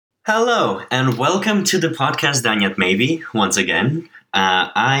Hello, and welcome to the podcast Danyat Maybe, once again.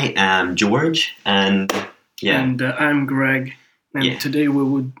 I am George, and And I'm Greg, and today we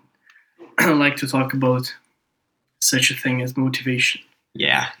would like to talk about such a thing as motivation.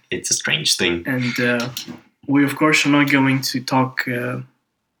 Yeah, it's a strange thing. And we, of course, are not going to talk...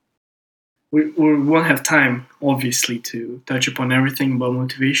 we won't have time, obviously, to touch upon everything about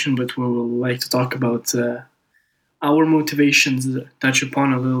motivation, but we will like to talk about our motivations, touch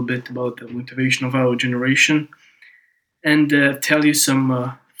upon a little bit about the motivation of our generation, and tell you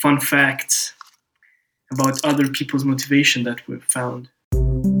some fun facts about other people's motivation that we've found.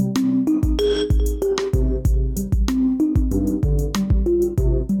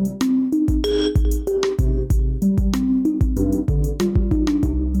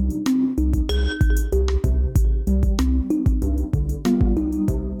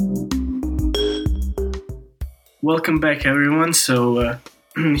 Welcome back, everyone. So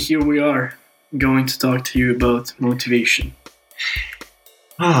here we are going to talk to you about motivation.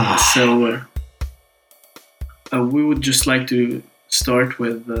 So we would just like to start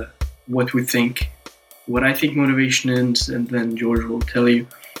with what I think motivation is, and then George will tell you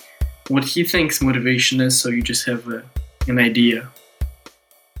what he thinks motivation is, so you just have an idea.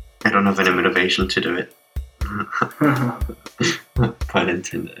 I don't have any motivation to do it. Pun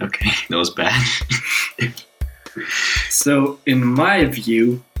intended. Okay, that was bad. So, in my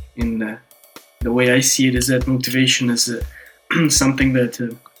view, in the way I see it, is that motivation is something that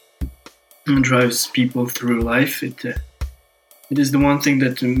drives people through life. It is the one thing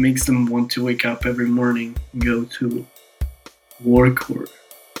that makes them want to wake up every morning, go to work, or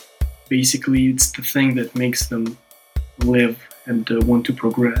basically it's the thing that makes them live and want to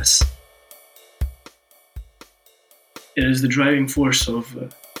progress. It is the driving force of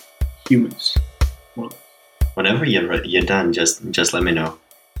humans. Well, whenever you're done, just let me know.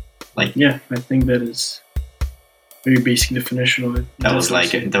 Yeah, I think that is a very basic definition of it. That was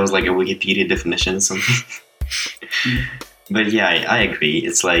like a Wikipedia definition or something. But yeah, I agree.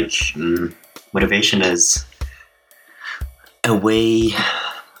 It's like motivation is a way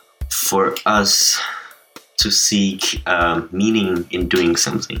for us to seek meaning in doing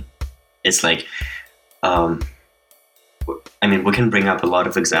something. It's like, we can bring up a lot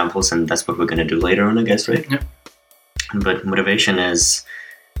of examples, and that's what we're going to do later on, I guess, right? Yeah. But motivation is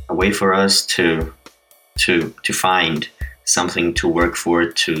a way for us to find something to work for,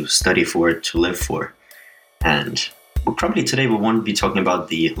 to study for, to live for. And probably today we won't be talking about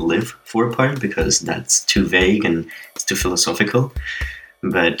the live for part, because that's too vague and it's too philosophical.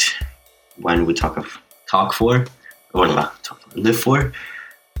 But when we live for,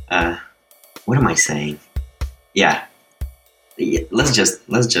 what am I saying? Yeah, let's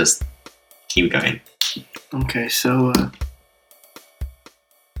just keep going. Okay, so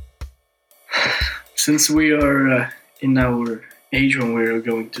since we are in our age when we're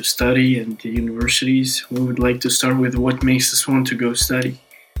going to study and the universities, we would like to start with what makes us want to go study,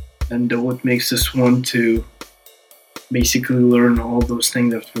 and what makes us want to basically learn all those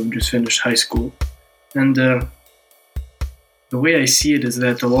things after we've just finished high school. And the way I see it is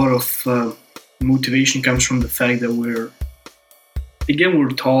that a lot of motivation comes from the fact that we're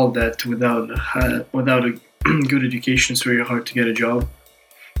told that without a good education, it's very hard to get a job.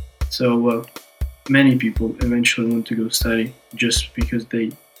 So many people eventually want to go study just because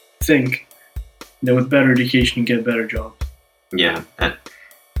they think that with better education you get better jobs. Yeah.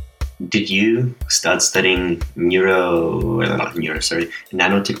 Did you start studying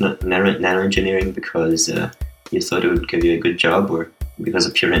nanoengineering because you thought it would give you a good job, or because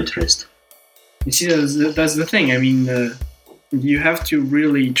of pure interest? You see, that's the thing. I mean, you have to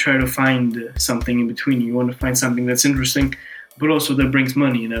really try to find something in between. You want to find something that's interesting, but also that brings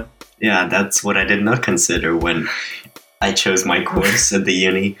money, you know? Yeah, that's what I did not consider when I chose my course at the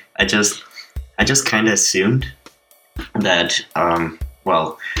uni. I just kind of assumed that,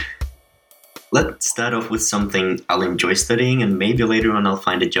 let's start off with something I'll enjoy studying, and maybe later on I'll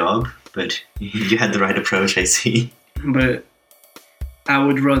find a job. But you had the right approach, I see. But I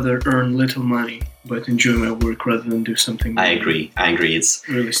would rather earn little money but enjoy my work rather than do something. I agree. It's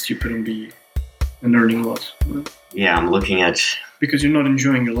really stupid and earning a lot. Yeah, I'm looking at... Because you're not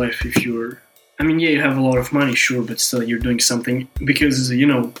enjoying your life if you're... you have a lot of money, sure, but still you're doing something. Because,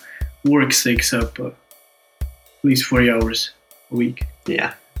 work takes up at least 40 hours a week.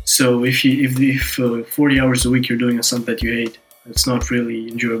 Yeah. So if 40 hours a week you're doing something that you hate, it's not really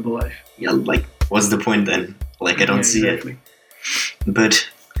enjoyable life. Yeah, what's the point then? I don't see exactly. it. But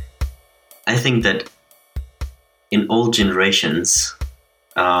I think that in all generations,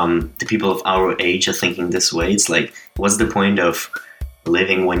 the people of our age are thinking this way. It's like, what's the point of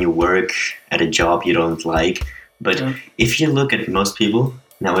living when you work at a job you don't like. But if you look at most people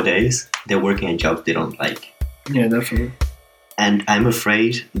nowadays, they're working at jobs they don't like. Yeah, definitely. And I'm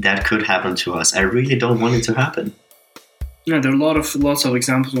afraid that could happen to us. I really don't want it to happen. Yeah, there are lots of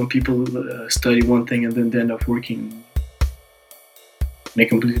examples when people study one thing and then they end up working in a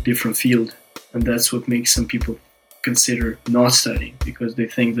completely different field. And that's what makes some people consider not studying, because they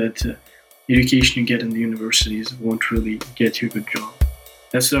think that education you get in the universities won't really get you a good job.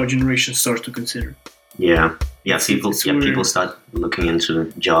 That's what our generation starts to consider. Yeah. People start looking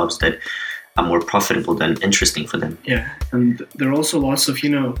into jobs that are more profitable than interesting for them. Yeah, and there are also lots of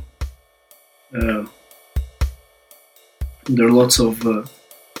there are lots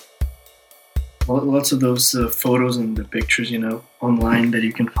of those photos and the pictures online that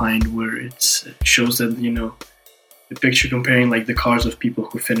you can find where it shows that the picture comparing like the cars of people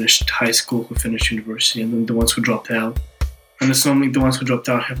who finished high school, who finished university, and then the ones who dropped out. And it's normally the ones who dropped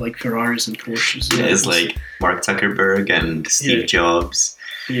out have like Ferraris and Porsches. Yeah, it's like Mark Zuckerberg and Steve Jobs.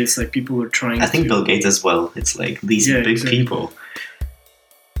 Yeah, it's like people were trying. I think Bill Gates as well. It's like these big people.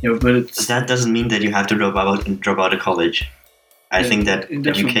 Yeah, but that doesn't mean that you have to drop out of college. I think that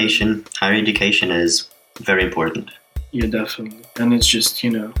higher education is very important. Yeah, definitely. And it's just,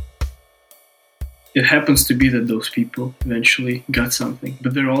 it happens to be that those people eventually got something.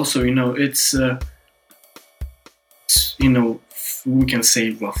 But they're also, we can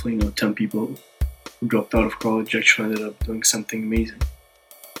say roughly, 10 people who dropped out of college actually ended up doing something amazing.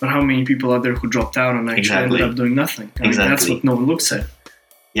 But how many people out there who dropped out and actually ended up doing nothing? I mean, that's what no one looks at.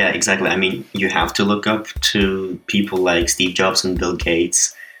 Yeah, exactly. I mean, you have to look up to people like Steve Jobs and Bill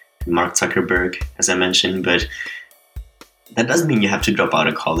Gates and Mark Zuckerberg, as I mentioned, but that doesn't mean you have to drop out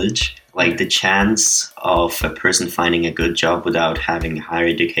of college. Like, the chance of a person finding a good job without having higher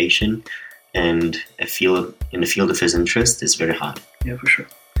education and in the field of his interest is very high. Yeah, for sure.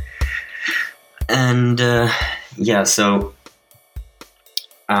 And so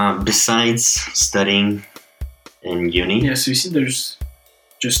besides studying in uni, yeah. So you see, there's,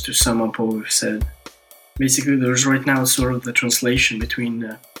 just to sum up what we've said, basically there's right now sort of the translation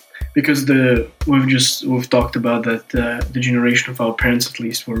between because we've talked about that the generation of our parents at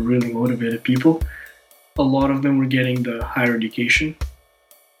least were really motivated people. A lot of them were getting the higher education.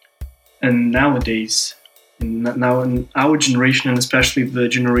 And nowadays, now in our generation, and especially the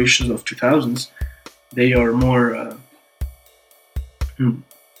generations of 2000s, they are more.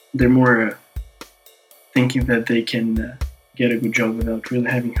 They're more thinking that they can get a good job without really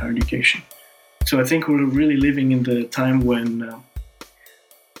having higher education. So I think we're really living in the time when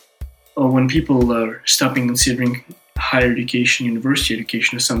people are stopping considering higher education, university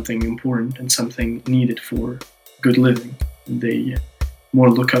education, as something important and something needed for good living. And they more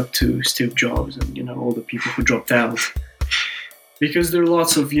look up to Steve Jobs and all the people who dropped out, because there are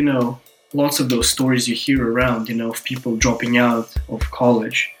lots of those stories you hear around of people dropping out of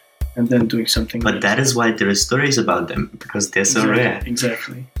college and then doing something. But that is why there are stories about them, because they're so rare.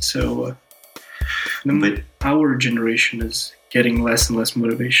 Exactly. So our generation is getting less and less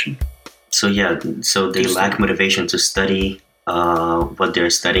motivation. So they lack motivation to study what they're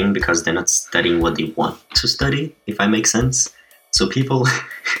studying because they're not studying what they want to study, if I make sense. So people...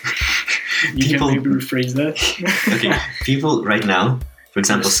 Can maybe rephrase that? Okay, people right now, for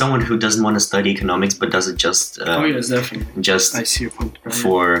example, someone who doesn't want to study economics but does it just... yes, definitely. Just I see your point.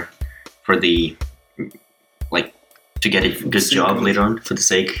 For the... like, to get a good job later on, for the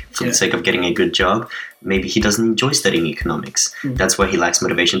sake of getting a good job, maybe he doesn't enjoy studying economics. That's why he lacks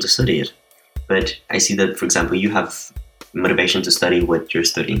motivation to study it. But I see that, for example, you have motivation to study what you're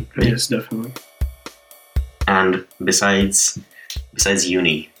studying, right? Yes, definitely. And besides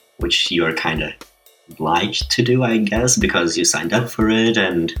uni, which you're kind of obliged to do, I guess, because you signed up for it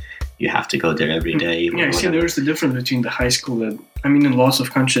and you have to go there every day. Yeah, I see there's the difference between the high school and, in lots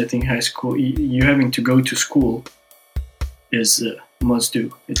of countries, I think high school, you having to go to school is must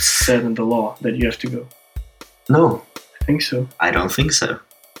do. It's said in the law that you have to go. No. I think so. I don't think so.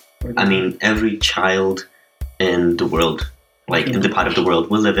 I mean, every child in the world, like in the part of the world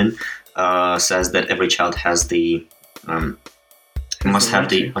we live in, says that every child has the must have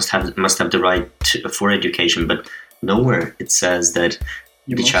the right for education, but nowhere it says that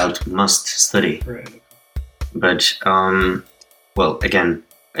the child must study. Right. But well, again,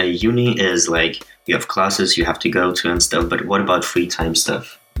 a uni is like you have classes you have to go to and stuff. But what about free time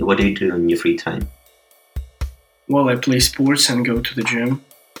stuff? What do you do in your free time? Well, I play sports and go to the gym.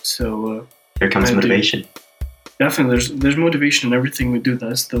 So here comes motivation. Definitely, there's motivation in everything we do.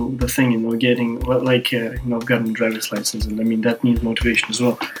 That's the thing, getting I've gotten a driver's license, and that needs motivation as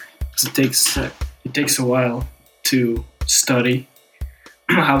well. Because it takes a while to study,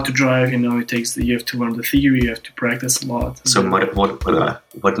 how to drive. It takes you have to learn the theory, you have to practice a lot. So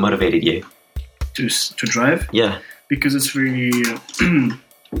what motivated you to drive? Yeah, because it's very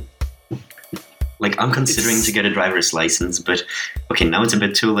like I'm considering to get a driver's license, but okay, now it's a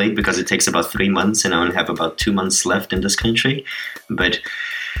bit too late because it takes about 3 months and I only have about 2 months left in this country. But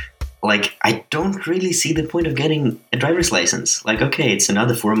like, I don't really see the point of getting a driver's license. Like, okay, it's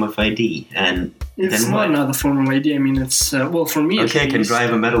another form of ID, and it's then not what? another form of ID. I mean, it's well, for me. Okay, I can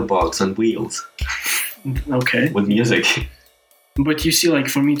drive a metal box on wheels. Okay. With music. But you see, like,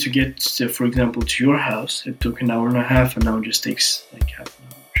 for me to get, for example, to your house, it took an hour and a half, and now it just takes like half an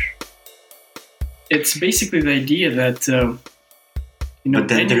hour. It's basically the idea that but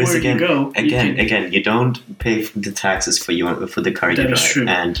then there is again, you you don't pay for the taxes for the car you drive, true.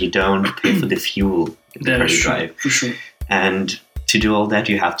 and you don't pay for the fuel in the car you drive. For sure. And to do all that,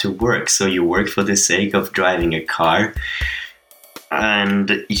 you have to work. So you work for the sake of driving a car,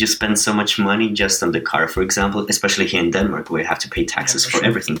 and you spend so much money just on the car. For example, especially here in Denmark, where you have to pay taxes for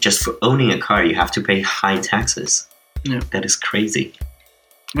everything. Just for owning a car, you have to pay high taxes. Yeah, that is crazy.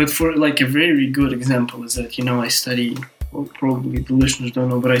 But for like a very good example is that I study. Well, probably the listeners don't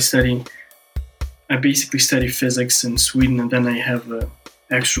know, but I basically study physics in Sweden, and then I have an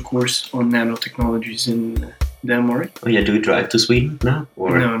extra course on nanotechnologies in Denmark. Oh yeah, do you drive to Sweden now?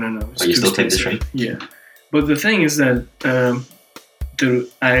 Or no. Or you still take the train? Yeah. But the thing is that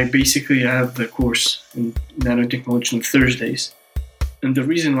I basically have the course in nanotechnology on Thursdays. And the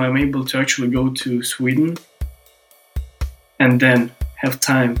reason why I'm able to actually go to Sweden and then have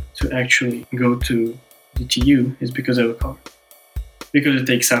time to actually go to the TU is because I have a car. Because it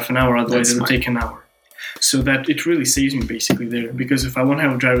takes half an hour, otherwise it would take an hour. So that it really saves me basically there. Because if I won't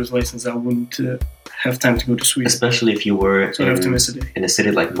have a driver's license, I wouldn't have time to go to Sweden. Especially if you were so I have to miss a day. In a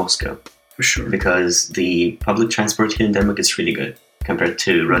city like Moscow. For sure. Because the public transport here in Denmark is really good compared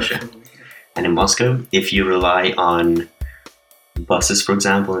to Russia. And in Moscow, if you rely on buses, for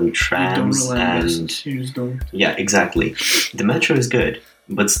example, and trams, yeah, exactly. The metro is good,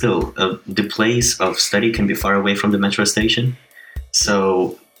 but still, the place of study can be far away from the metro station.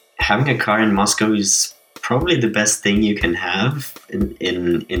 So having a car in Moscow is probably the best thing you can have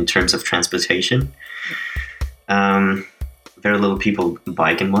in terms of transportation. Very little people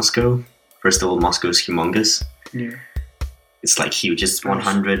bike in Moscow. First of all, Moscow is humongous. Yeah. It's like huge. It's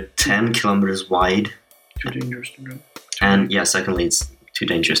 110 kilometers wide. Too dangerous to drive. And yeah, secondly, it's too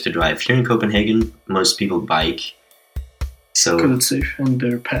dangerous to drive. Here in Copenhagen, most people bike. So because it's safe and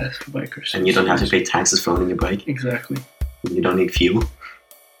they're paths for bikers. And you don't have to pay taxes for owning a bike. Exactly. You don't need fuel.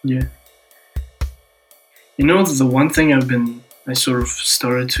 Yeah. The one thing I sort of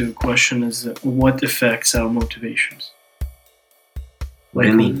started to question is what affects our motivations. What do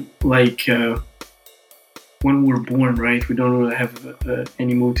you mean? Like when we're born, right? We don't really have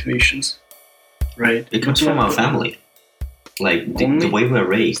any motivations, right? It comes from our family. Like the way we're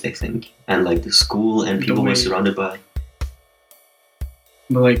raised, I think. And like the school and people we're surrounded by.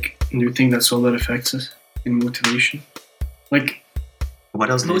 But like, do you think that's all that affects us in motivation? Like, what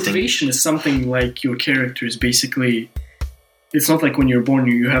else do you think? Motivation is something like your character is basically. It's not like when you're born,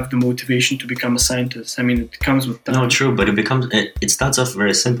 you have the motivation to become a scientist. I mean, it comes with time. No, true, but it starts off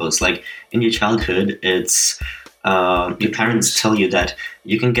very simple. It's like in your childhood, it's your parents tell you that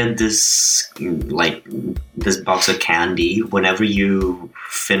you can get this box of candy whenever you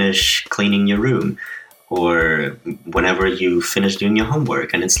finish cleaning your room, or whenever you finish doing your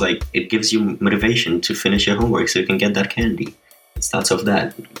homework, and it's like it gives you motivation to finish your homework so you can get that candy. It starts off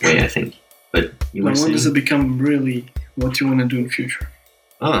that way, I think. But when does it become really what you want to do in the future?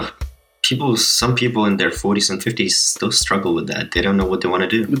 Some people in their 40s and 50s still struggle with that. They don't know what they want to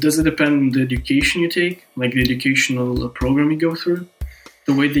do. But does it depend on the education you take, like the educational program you go through,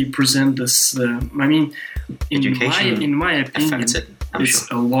 the way they present this? In my opinion,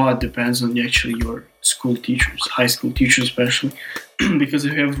 a lot depends on actually your school teachers, high school teachers especially, because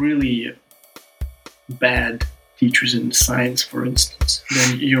if you have really bad teachers in science, for instance,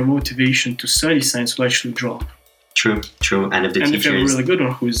 then your motivation to study science will actually drop. True. And if if you have a really good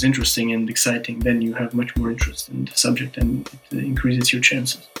one who is interesting and exciting, then you have much more interest in the subject and it increases your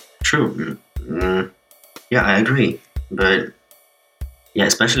chances. True. Yeah, I agree. But yeah,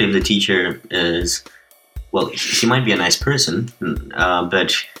 especially if the teacher is, well, he might be a nice person,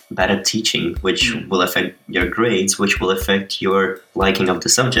 but bad at teaching, which will affect your grades, which will affect your liking of the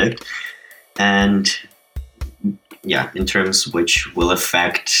subject. And yeah, in terms which will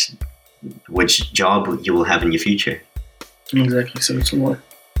affect which job you will have in your future. Exactly, so it's a lot.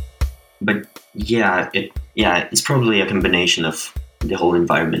 But it's probably a combination of the whole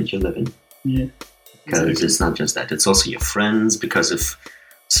environment you live in. Yeah. Because Exactly. it's not just that; it's also your friends. Because if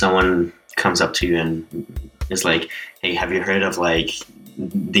someone comes up to you and is like, "Hey, have you heard of like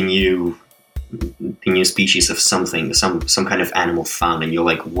the new species of something, some kind of animal found?" And you're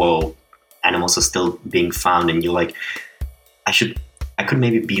like, "Whoa, animals are still being found," and you're like, I could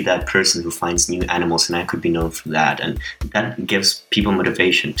maybe be that person who finds new animals, and I could be known for that, and that gives people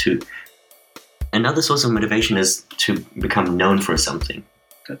motivation too. Another source of motivation is to become known for something.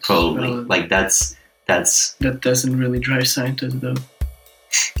 That's Probably, valid. like that's That doesn't really drive scientists, though.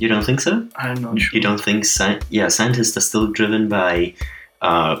 you don't think so? I'm not sure. You don't think scientists are still driven by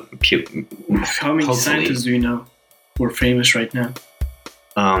How many hopefully. scientists do you know who are famous right now?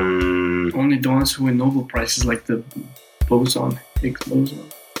 Only the ones who win Nobel Prizes, like the boson, Higgs boson.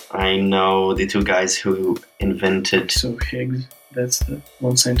 I know the two guys who invented So Higgs, that's the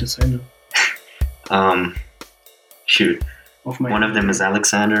one scientist I know. shoot, Of my one of them is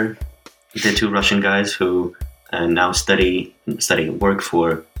Alexander. The two Russian guys who now work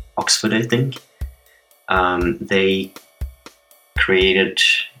for Oxford, I think. They created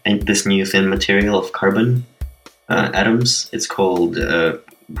this new thin material of carbon atoms. It's called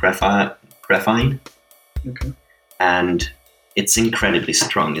graphene, Okay. and it's incredibly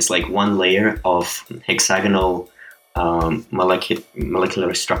strong. It's like one layer of hexagonal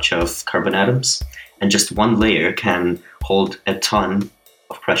molecular structure of carbon atoms, and just one layer can hold a ton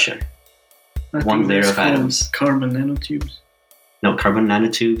of pressure. I One think layer that's of called atoms. Carbon nanotubes. No, carbon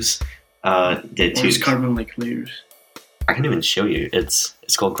nanotubes. The Or two. is carbon like layers? I can even show you. It's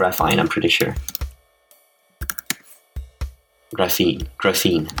called graphene. I'm pretty sure. Graphene.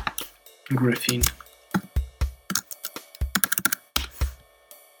 Graphene.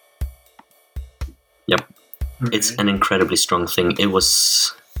 Yep. It's an incredibly strong thing. It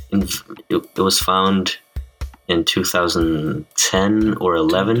was found in 2010 or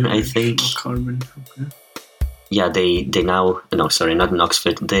 11, I think. Carbon. Okay. Yeah, they now, no, sorry, not in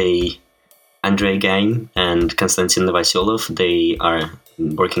Oxford. Andrei Gang and Konstantin Novoselov, they are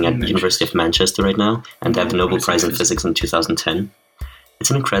working at the University of Manchester right now, and they have the Nobel Prize in Physics in 2010.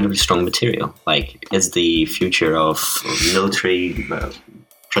 It's an incredibly strong material. Like, it's the future of military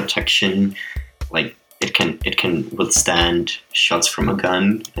protection. Like, it can withstand shots from a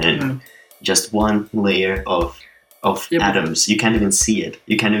gun, and just one layer of atoms. You can't even see it.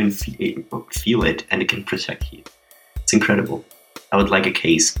 You can't even feel it, and it can protect you. It's incredible. I would like a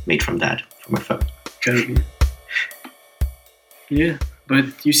case made from that for my phone. Gotta be. Yeah, but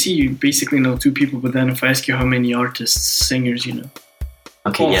you see, you basically know two people, but then if I ask you how many artists, singers you know,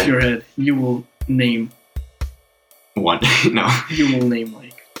 Okay, off yeah. your head, you will name One. No.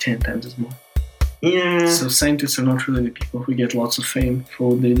 like 10 times as more. Yeah. So scientists are not really the people who get lots of fame for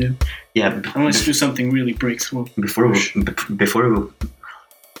what they do, Yeah. unless you do something really breakthrough. Before the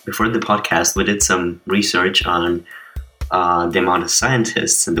podcast, we did some research on the amount of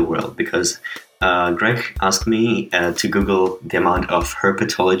scientists in the world, because Greg asked me to Google the amount of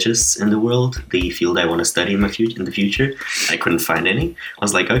herpetologists in the world, the field I want to study in the future. I couldn't find any. I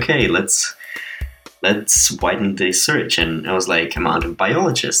was like, okay, let's widen the search, and I was like, amount of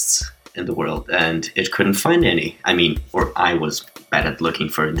biologists in the world, and it couldn't find any. I mean, or I was bad at looking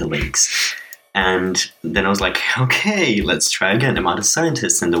for the links. And then I was like, okay, let's try again, amount of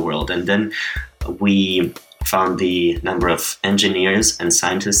scientists in the world. And then we found the number of engineers and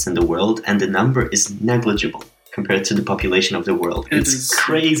scientists in the world, and the number is negligible compared to the population of the world. It's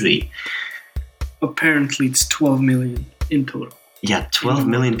crazy. Apparently, it's 12 million in total. Yeah, 12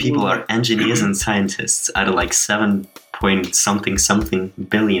 million people are engineers and scientists out of like 7 point something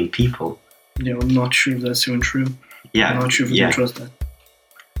billion people. Yeah, I'm not sure if that's even true. Yeah, I'm not sure if we can trust that.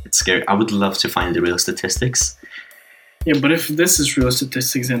 It's scary. I would love to find the real statistics. Yeah, but if this is real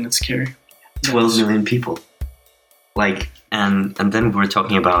statistics, then it's scary. 12 million people. Like, and then we're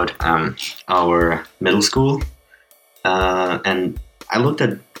talking about our middle school, and I looked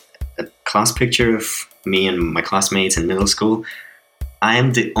at a class picture of me and my classmates in middle school. I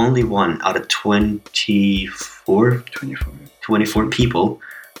am the only one out of 24 people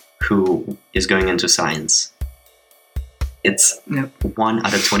who is going into science. It's one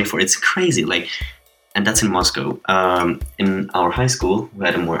out of 24. It's crazy. Like, and that's in Moscow. In our high school, we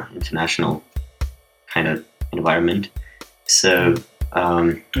had a more international kind of environment. So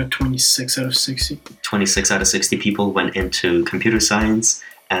 26 out of 60. 26 out of 60 people went into computer science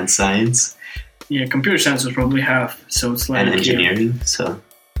and science. Yeah, computer science was probably half. So it's like and engineering. So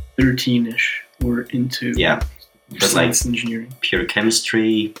 13-ish were into but science like engineering. Pure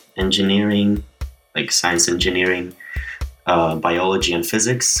chemistry, engineering, like science engineering, biology and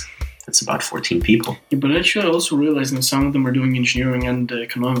physics. That's about 14 people. Yeah, but I should also realize that some of them are doing engineering and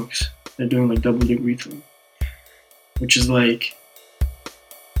economics. They're doing like double degree thing, which is like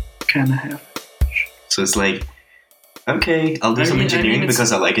kind of half. So it's like, okay, I'll do some engineering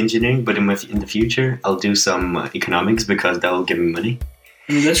because I like engineering, but in the future, I'll do some economics because that'll give me money.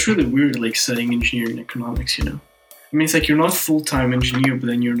 I mean, that's really weird, like studying engineering and economics, you know? I mean, it's like you're not full-time engineer, but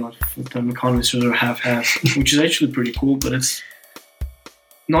then you're not full-time economist, or they're half-half, which is actually pretty cool, but it's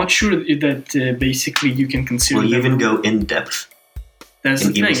not sure that basically you can consider them... Will you even go in-depth? That's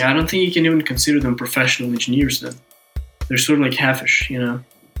the thing. I don't think you can even consider them professional engineers then. They're sort of like halfish, you know?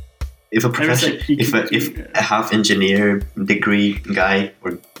 If a half engineer degree guy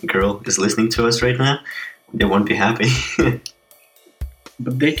or girl is listening to us right now, they won't be happy.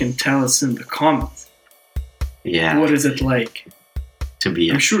 But they can tell us in the comments. Yeah. What is it like?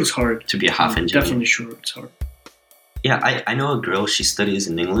 I'm sure it's hard. To be a half engineer. Definitely sure it's hard. Yeah, I know a girl, she studies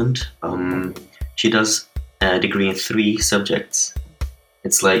in England. She does a degree in 3 subjects.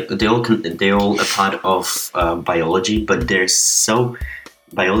 It's like they all a part of biology, but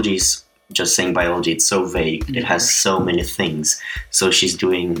biology is just saying biology. It's so vague. It has so many things. So she's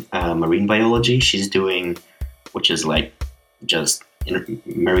doing marine biology. She's doing, which is like just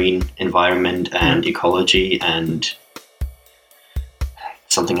marine environment and ecology and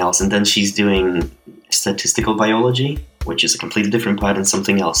something else. And then she's doing statistical biology, which is a completely different part and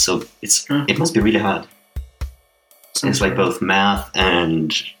something else. So it must be really hard. It's like both math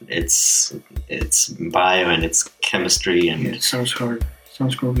and it's bio and it's chemistry and it sounds hard.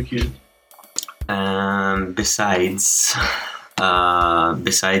 Sounds complicated. Besides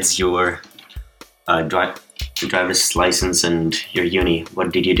your driver's license and your uni,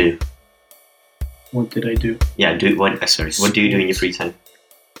 what did you do? What did I do? Yeah, what do you do in your free time?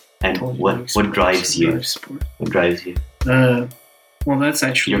 And what drives you? What drives you? Well, that's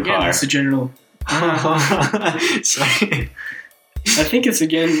actually your car. It's a general. Sorry. I think it's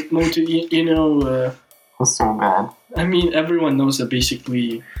again That's so bad. I mean, everyone knows that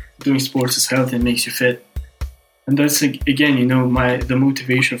basically doing sports is healthy and makes you fit. And that's, again, the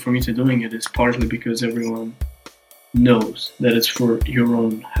motivation for me to doing it is partly because everyone knows that it's for your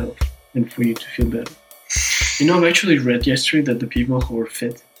own health and for you to feel better. I've actually read yesterday that the people who are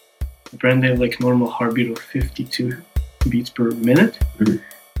fit, apparently have like normal heartbeat of 52 beats per minute. Mm-hmm.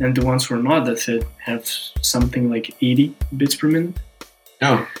 And the ones who are not that fit have something like 80 beats per minute.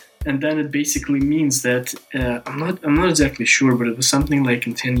 Oh. And then it basically means that I'm not exactly sure, but it was something like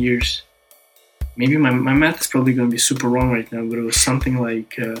in 10 years. Maybe my math is probably going to be super wrong right now, but it was something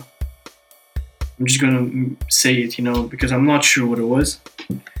like I'm just going to say it, because I'm not sure what it was.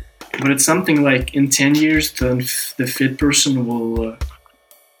 But it's something like in 10 years, the fit person will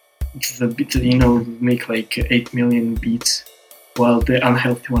make like 8 million beats, while the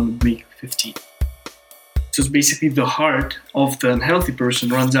unhealthy one would make 15. So it's basically the heart of the unhealthy person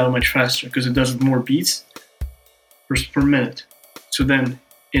runs out much faster because it does more beats per minute. So then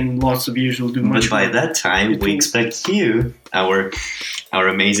in lots of years we'll do much more. But by that time, we expect you, our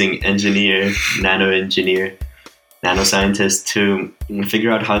amazing engineer, nanoscientist, to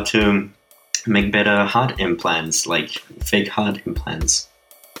figure out how to make better heart implants, like fake heart implants.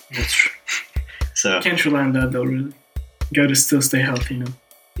 That's true. So can't rely on that though, really. Gotta still stay healthy,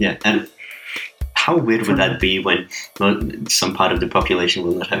 Yeah, and how weird would that be when some part of the population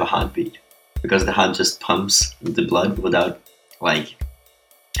will not have a heartbeat? Because the heart just pumps the blood without,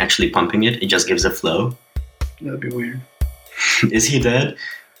 actually pumping it. It just gives a flow. That'd be weird. Is he dead?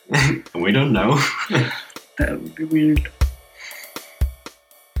 We don't know. That would be weird.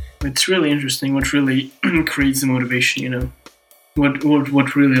 It's really interesting what really creates the motivation, What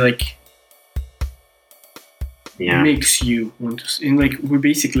really, makes you want to... And, we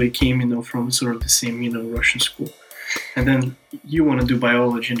basically came, from sort of the same, Russian school. And then you want to do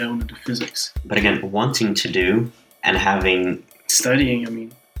biology and I want to do physics. But again, wanting to do and having... Studying, I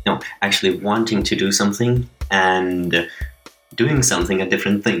mean. No, actually wanting to do something and doing something are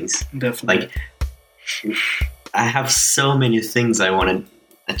different things. Definitely. I have so many things I want to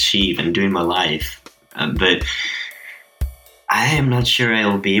achieve and do in my life. But... I am not sure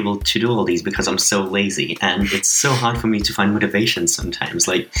I'll be able to do all these because I'm so lazy and it's so hard for me to find motivation sometimes.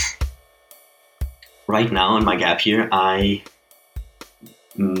 Right now in my gap year, I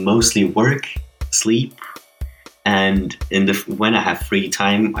mostly work, sleep, and when I have free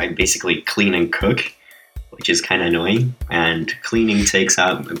time, I basically clean and cook, which is kind of annoying. And cleaning takes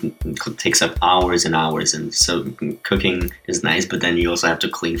up hours and hours, and so cooking is nice, but then you also have to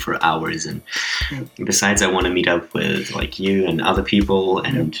clean for hours. And besides, I want to meet up with you and other people,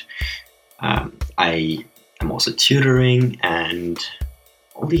 and I am also tutoring and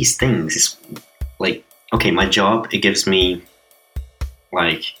all these things. It's my job, it gives me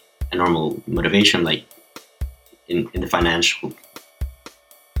a normal motivation, like in the financial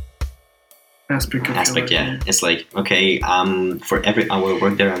Aspect of your life, yeah. It's like, okay, for every hour I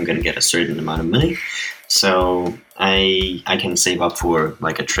work there, I'm gonna get a certain amount of money, so I can save up for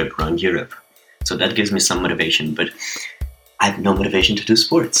like a trip around Europe. So that gives me some motivation, but I have no motivation to do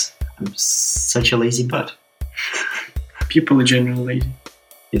sports. I'm such a lazy butt. People are generally lazy.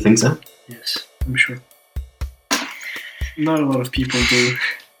 You think so? Yes, I'm sure. Not a lot of people do.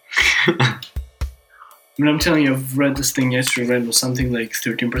 I mean, I'm telling you, I've read this thing yesterday, right? It was something like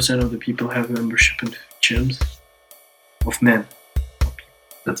 13% of the people have membership in gyms. Of men.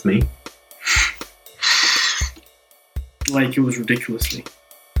 That's me. Like, it was ridiculously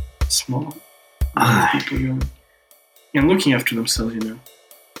small. Ah. People going. And looking after themselves,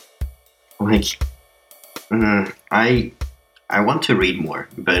 Like, I want to read more,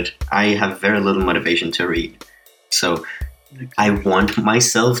 but I have very little motivation to read. So I want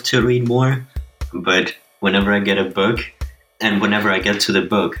myself to read more, but whenever I get a book, and whenever I get to the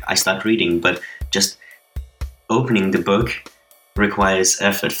book, I start reading, but just opening the book requires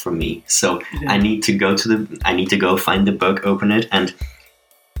effort from me. So Yeah. I need to go find the book, open it, and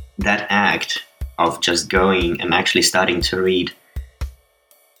that act of just going and actually starting to read,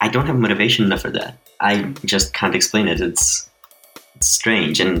 I don't have motivation enough for that. I just can't explain it. It's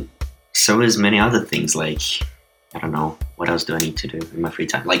strange, and so is many other things. Like, I don't know, what else do I need to do in my free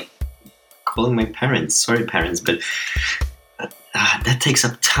time? Like calling my parents. Sorry, parents, but that takes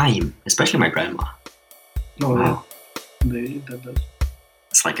up time, especially my grandma. Oh, Wow. that.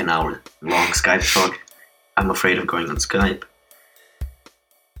 It's like an hour long Skype talk. I'm afraid of going on Skype.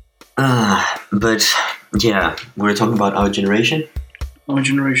 But yeah, we were talking about our generation. Our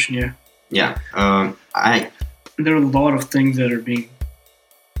generation, yeah. Yeah, There are a lot of things that are being.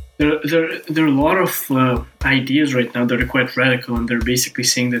 There are a lot of ideas right now that are quite radical, and they're basically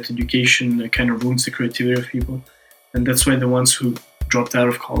saying that education kind of ruins the creativity of people, and that's why the ones who dropped out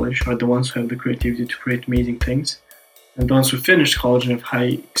of college are the ones who have the creativity to create amazing things, and the ones who finished college and have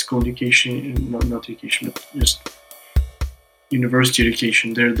high school education, not education, but just university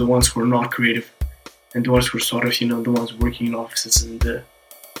education, they're the ones who are not creative, and the ones who are sort of, the ones working in offices, and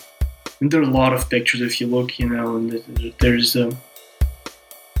there are a lot of pictures if you look, and there's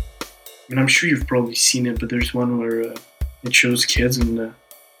and I'm sure you've probably seen it, but there's one where it shows kids in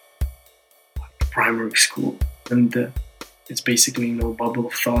primary school, and it's basically a bubble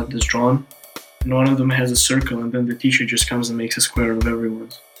of thought that's drawn, and one of them has a circle, and then the teacher just comes and makes a square of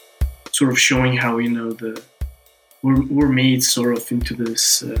everyone's, sort of showing how we're made sort of into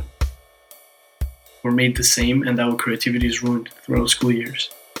this. We're made the same, and our creativity is ruined throughout school years.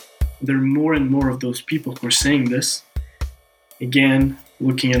 There are more and more of those people who are saying this. Again,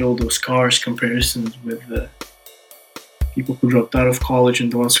 looking at all those cars comparisons with the people who dropped out of college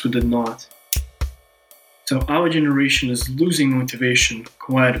and the ones who did not. So our generation is losing motivation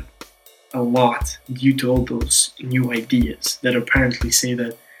quite a lot due to all those new ideas that apparently say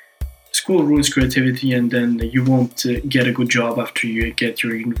that school ruins creativity and then you won't get a good job after you get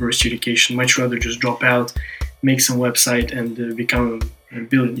your university education. Much rather just drop out, make some website, and become a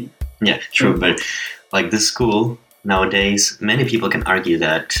billionaire. Yeah, true. But like the school nowadays, many people can argue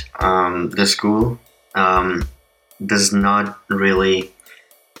that the school does not really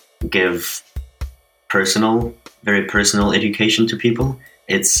give very personal education to people.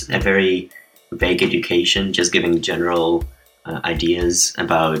 It's a very vague education, just giving general ideas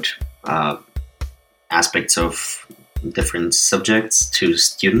about aspects of different subjects to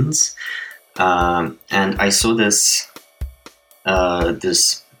students. And I saw this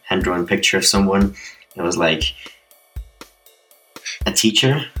hand-drawn picture of someone. It was like a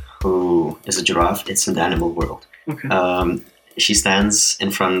teacher who is a giraffe. It's in the animal world. Okay. She stands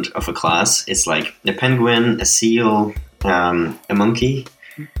in front of a class. It's like a penguin, a seal, a monkey,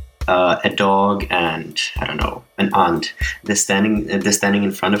 a dog, and I don't know, an ant. They're standing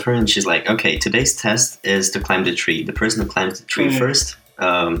in front of her, and she's like, "Okay, today's test is to climb the tree. The person who climbs the tree first,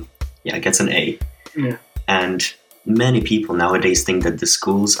 gets an A." Yeah. And many people nowadays think that the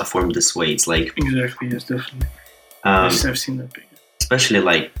schools are formed this way. It's like Exactly. Yes, definitely. I've seen that picture. Especially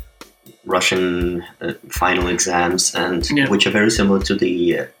like Russian final exams, and which are very similar to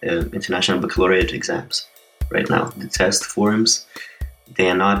the International Baccalaureate exams right now. The test forms, they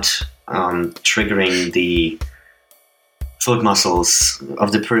are not triggering the thought muscles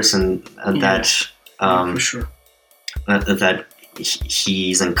of the person that for sure. that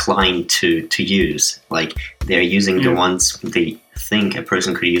he's inclined to use. Like they're using the ones they think a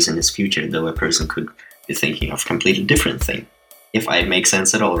person could use in his future, though a person could be thinking of a completely different thing. If I make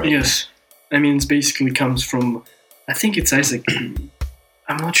sense at all, right? Yes. I mean, it basically comes from, I think it's Isaac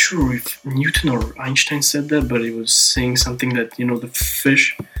I'm not sure if Newton or Einstein said that, but it was saying something that, the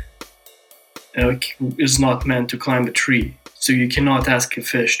fish is not meant to climb a tree. So you cannot ask a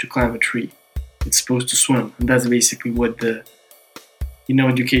fish to climb a tree. It's supposed to swim. And that's basically what the,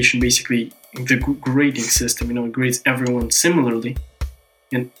 education, basically, the grading system, it grades everyone similarly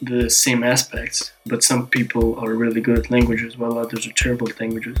in the same aspects. But some people are really good at languages while others are terrible at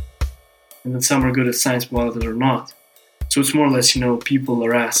languages. And then some are good at science while others are not. So it's more or less, people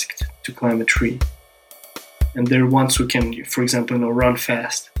are asked to climb a tree. And they're ones who can, for example, run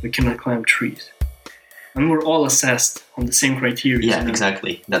fast, but cannot climb trees. And we're all assessed on the same criteria. Yeah,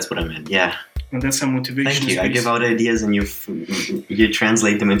 exactly. That's what I meant. Yeah. And that's how motivation Thank is. you. I give out ideas and you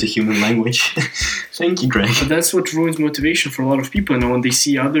translate them into human language. Thank you, Greg. But that's what ruins motivation for a lot of people. When they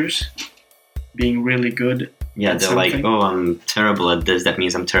see others being really good. Yeah, they're like, oh, I'm terrible at this. That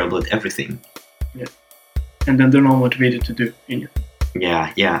means I'm terrible at everything. Yeah. And then they're not motivated to do anything.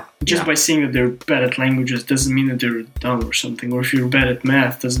 Yeah. Just by saying that they're bad at languages doesn't mean that they're dumb or something. Or if you're bad at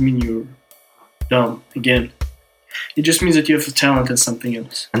math doesn't mean you're dumb again. It just means that you have a talent at something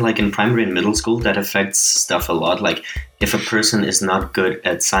else. And like in primary and middle school, that affects stuff a lot. Like if a person is not good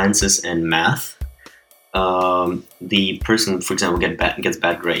at sciences and math, the person, for example, gets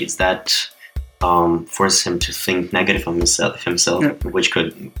bad grades. That forces him to think negative of himself, yeah. Which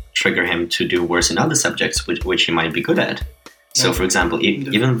could trigger him to do worse in other subjects, which he might be good at. So, for example,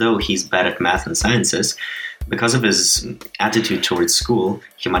 even though he's bad at math and sciences, because of his attitude towards school,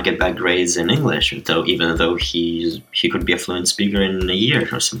 he might get bad grades in English, even though he could be a fluent speaker in a year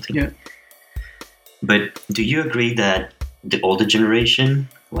or something. Yeah. But do you agree that the older generation,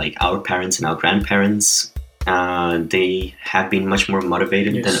 like our parents and our grandparents, they have been much more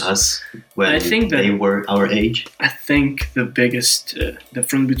motivated than us when they were our age? I think the biggest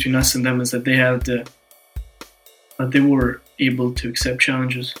difference between us and them is that they were able to accept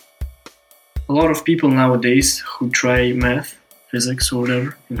challenges. A lot of people nowadays who try math, physics, or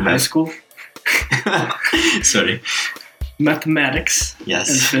whatever in high school, mathematics,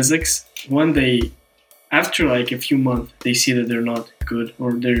 yes, and physics, after like a few months, they see that they're not good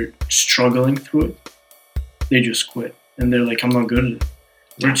or they're struggling through it, they just quit. And they're like, I'm not good at it.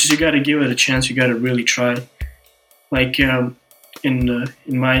 Yeah. Or just, you gotta give it a chance, you gotta really try. Like in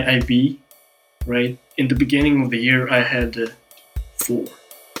my IB, right? In the beginning of the year, I had 4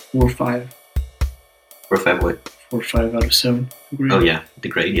 or 5. 4 or 5 what? 4 or 5 out of 7. Grade. Oh yeah, the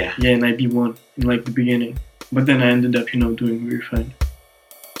grade, yeah. Yeah, in IB1 in like the beginning, but then I ended up, doing very fine.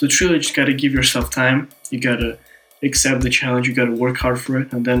 So it's really just gotta give yourself time. You gotta accept the challenge. You gotta work hard for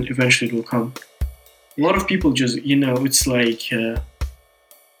it, and then eventually it will come. A lot of people just, it's like a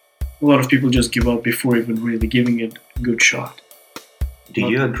lot of people just give up before even really giving it a good shot. Do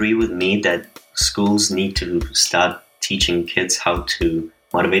you agree with me that schools need to start teaching kids how to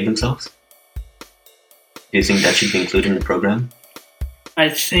motivate themselves? Do you think that should be included in the program? I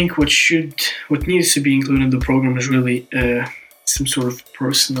think what needs to be included in the program is really some sort of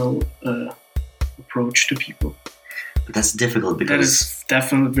personal approach to people. But that's difficult because... That is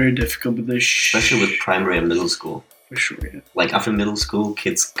definitely very difficult, but especially with primary and middle school. For sure, yeah. Like after middle school,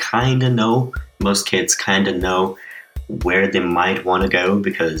 most kids kind of know where they might want to go,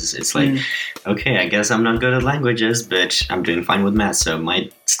 because it's like, okay, I guess I'm not good at languages, but I'm doing fine with math, so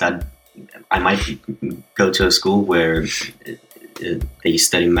I might go to a school where they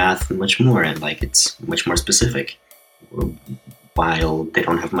study math much more, and like it's much more specific, while they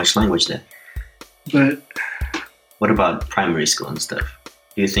don't have much language there. But what about primary school and stuff?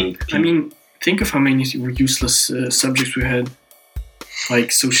 Do you think... think of how many useless subjects we had,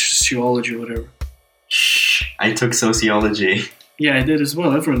 like sociology or whatever. Shh, I took sociology. Yeah, I did as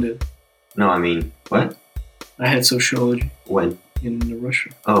well. Everyone did. No, what? I had sociology. When? In Russia.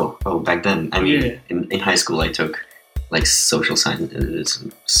 Oh, back then. In high school I took like social science,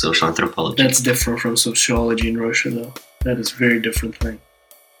 social anthropology. That's different from sociology in Russia, though. That is a very different thing.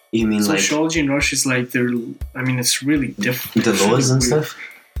 You mean sociology in Russia is like it's really different. The laws and stuff?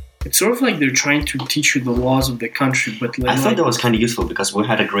 It's sort of like they're trying to teach you the laws of the country, but I thought that was kind of useful because we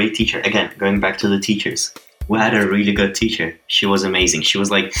had a great teacher. Again, going back to the teachers, we had a really good teacher. She was amazing. She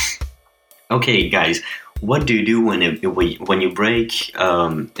was like, "Okay, guys, what do you do when you break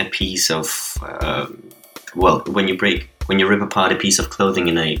a piece of when you rip apart a piece of clothing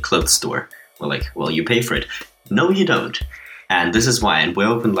in a clothes store? Well, you pay for it. No, you don't. And this is why. And we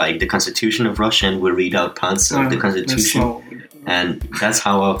open like the Constitution of Russia and we read out parts of the Constitution." And that's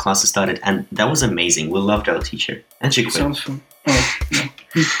how our classes started. And that was amazing. We loved our teacher. And she quit. Sounds fun. Oh, no.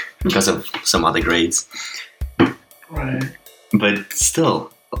 Because of some other grades. Right. But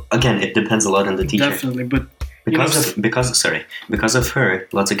still, again, it depends a lot on the teacher. Definitely. But Because of her,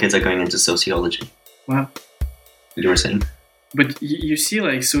 lots of kids are going into sociology. Wow. You were saying? But you see,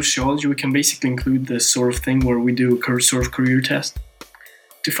 like sociology, we can basically include this sort of thing where we do a sort of career test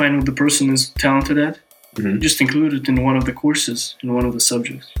to find what the person is talented at. Mm-hmm. Just include it in one of the courses, in one of the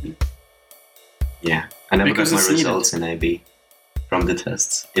subjects. Yeah, I never Because got my it's needed. results in IB from the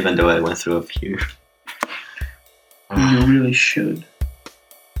tests, even though I went through a few. You really should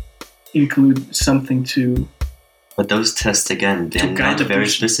include something to. But those tests, again, they're To guide not the very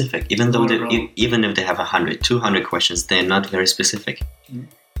person. specific. Even though Not at all. even if they have 100, 200 questions, they're not very specific. Mm.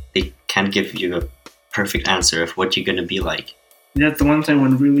 They can't give you a perfect answer of what you're going to be like. That's the one time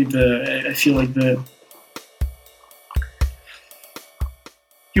when really I feel like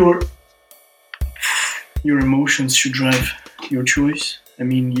your emotions should drive your choice. I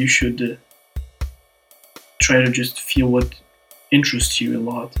mean, you should try to just feel what interests you a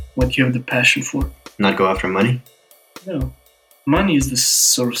lot, what you have the passion for. Not go after money? No, money is the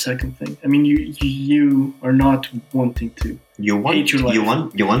sort of second thing. I mean, you are not wanting to. Hate your life.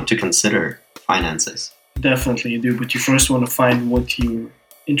 You want to consider finances. Definitely you do, but you first want to find what you're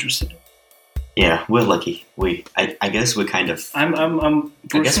interested in. Yeah, we're lucky. I guess we kind of... I'm I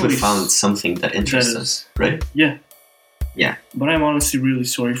guess we personally found something that interests that us, right? Yeah. Yeah. But I'm honestly really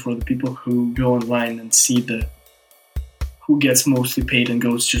sorry for the people who go online and see who gets mostly paid and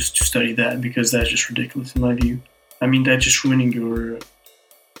goes just to study that, because that's just ridiculous in my view. I mean, that's just ruining your...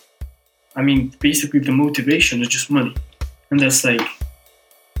 I mean, basically the motivation is just money. And that's like...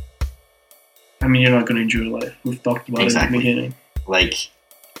 I mean, you're not going to enjoy life. We've talked about it at the beginning. Like,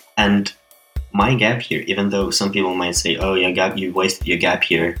 and my gap year, even though some people might say, oh, you wasted your gap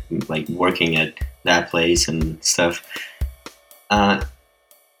year, like working at that place and stuff.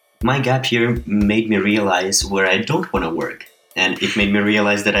 My gap year made me realize where I don't want to work. And it made me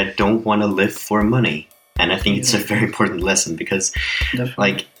realize that I don't want to live for money. And I think it's a very important lesson because, Definitely.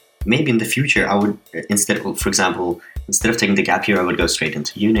 like, maybe in the future I would, instead of taking the gap year, I would go straight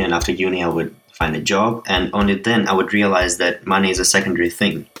into uni. And after uni, I would find a job. And only then I would realize that money is a secondary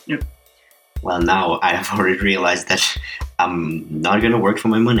thing. Yep. Well, now I have already realized that I'm not going to work for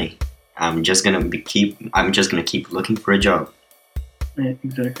my money. I'm just going to keep looking for a job. Yeah,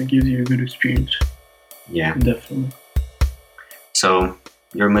 exactly. Gives you a good experience. Yeah. Definitely. So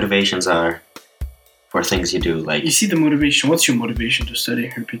your motivations are for things you do, like You see the motivation. What's your motivation to study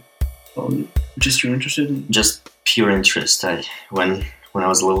herpetology? Just you're interested in? just pure interest. When I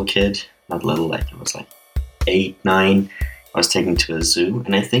was a little kid, not little, like I was like 8, 9, I was taken to a zoo,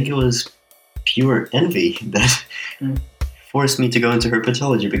 and I think it was pure envy that forced me to go into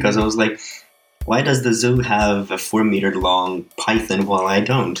herpetology, because I was like, why does the zoo have a 4-meter long python while I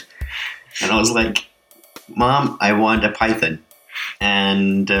don't? And I was like, Mom, I want a python.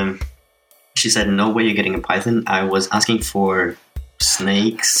 And she said, no way you're getting a python. I was asking for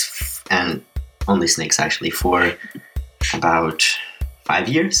snakes, and only snakes actually, for about 5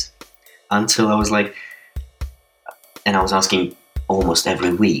 years, until I was like, and I was asking almost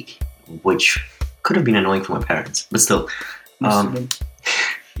every week, which could have been annoying for my parents, but still.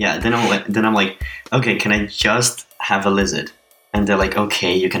 Yeah, then I'm like, okay, can I just have a lizard? And they're like,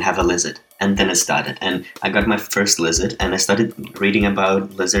 okay, you can have a lizard. And then it started. And I got my first lizard, and I started reading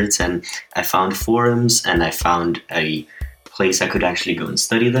about lizards, and I found forums, and I found a place I could actually go and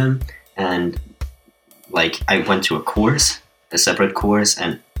study them. And like, I went to a separate course,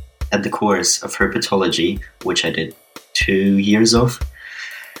 and at the course of herpetology, which I did 2 years of,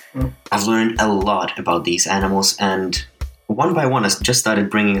 I've learned a lot about these animals, and one by one, I just started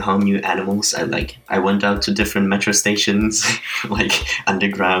bringing home new animals. I went out to different metro stations, like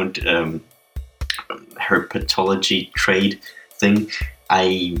underground herpetology trade thing.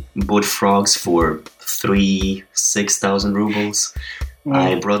 I bought frogs for 6,000 rubles.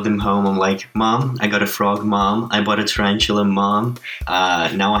 I brought them home. I'm like, Mom, I got a frog, Mom. I bought a tarantula, Mom.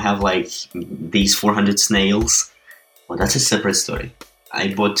 Now I have like these 400 snails. Well, that's a separate story.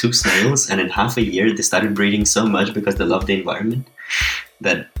 I bought 2 snails, and in half a year they started breeding so much because they loved the environment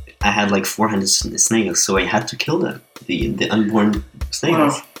that I had like 400 snails, so I had to kill them, the unborn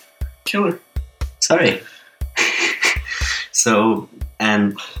snails. Wow. Killer. Sorry. So,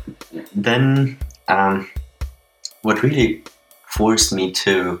 and then what really forced me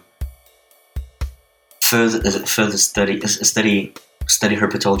to further study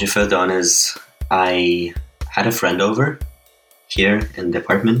herpetology further on is I had a friend over here in the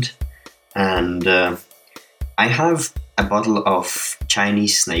apartment, and I have a bottle of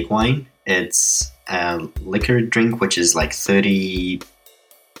Chinese snake wine. It's a liquor drink which is like 30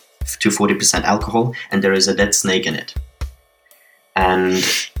 to 40% alcohol, and there is a dead snake in it. And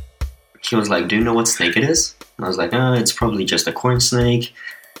he was like, do you know what snake it is? And I was like, oh, it's probably just a corn snake.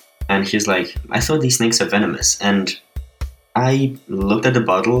 And he's like, I thought these snakes are venomous. And I looked at the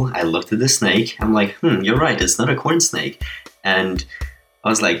bottle, I looked at the snake, I'm like, you're right, it's not a corn snake. And I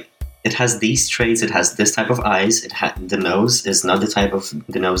was like, it has these traits, it has this type of eyes, the nose is not the type of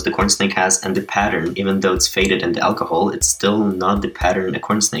the nose the corn snake has, and the pattern, even though it's faded in the alcohol, it's still not the pattern a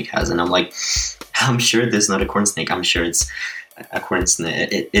corn snake has. And I'm like, I'm sure this is not a corn snake, I'm sure it's a corn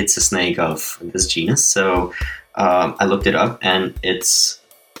snake, it's a snake of this genus. So I looked it up, and it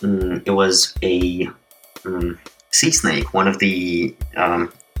was a sea snake, one of the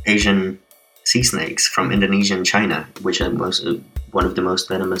Asian sea snakes from Indonesia and China, which was one of the most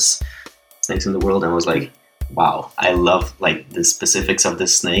venomous snakes in the world. And I was like, wow, I love like the specifics of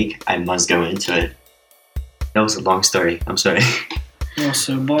this snake. I must go into it. That was a long story. I'm sorry.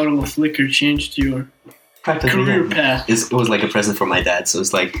 Also, a bottle of liquor changed your career path. It was like a present for my dad. So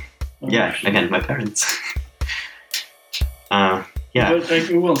it's like, again, my parents. Yeah.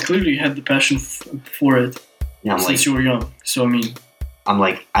 But clearly you had the passion for it since you were young. So I mean, I'm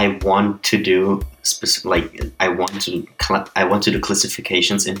like, I want to do I want to do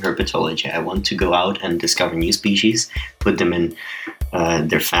classifications in herpetology. I want to go out and discover new species, put them in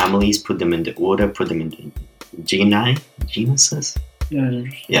their families, put them in the order, put them in the genuses.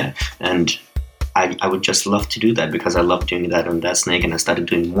 Yeah, and I would just love to do that because I love doing that on that snake, and I started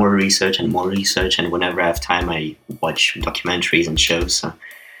doing more research, and whenever I have time, I watch documentaries and shows. So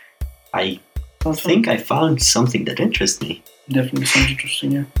I think I found something that interests me. Definitely sounds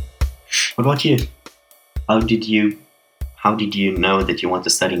interesting, yeah. What about you? How did you know that you want to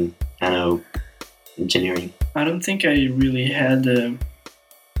study nano engineering? I don't think I really had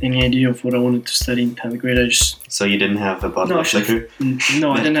any idea of what I wanted to study in 10th grade. So you didn't have a bottle of liquor?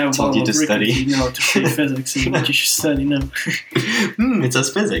 No, I didn't have a bottle of liquor. Study? No, to study physics and what you should study, no. It says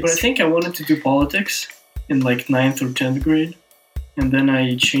physics. But I think I wanted to do politics in like 9th or 10th grade. And then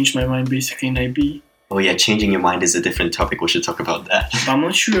I changed my mind basically in IB. Oh yeah, changing your mind is a different topic. We should talk about that. I'm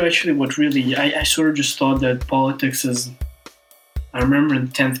not sure actually what really... I sort of just thought that politics is... I remember in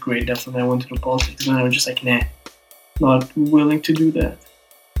 10th grade, definitely I wanted to do politics. And I was just like, nah, not willing to do that.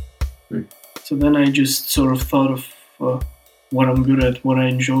 So then I just sort of thought of what I'm good at, what I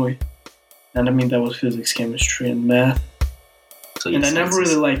enjoy. And I mean, that was physics, chemistry, and math. And I never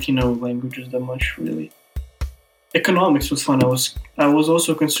really liked, languages that much, really. Economics was fun. I was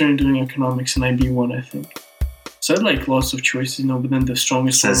also considering doing economics in IB1, I think. So I had like lots of choices, but then the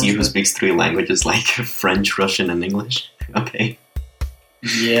strongest says you who speaks 3 languages like French, Russian, and English. Okay.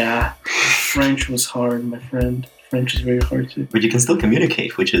 Yeah, French was hard, my friend. French is very hard too. But you can still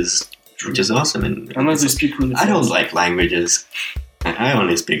communicate, which is awesome. And unless they speak really fast. I don't like languages. I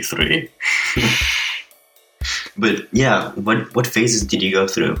only speak 3. But yeah, what phases did you go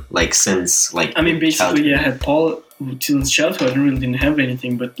through? Like since like I mean, basically, yeah, I had since childhood. I really didn't have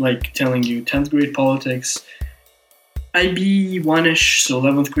anything, but like telling you, 10th grade politics, IB 1ish, so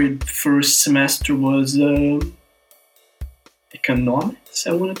 11th grade first semester was economics.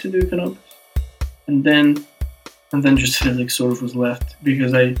 I wanted to do economics, and then just physics sort of was left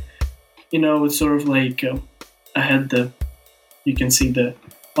because it's sort of like I had you can see I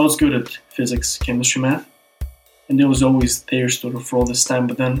was good at physics, chemistry, math. And it was always there sort of for all this time.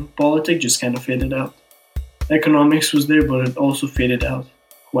 But then politics just kind of faded out. Economics was there, but it also faded out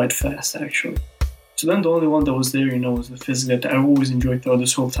quite fast, actually. So then the only one that was there, was the physics that I always enjoyed throughout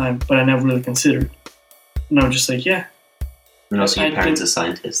this whole time, but I never really considered. And I was just like, yeah. And also your parents are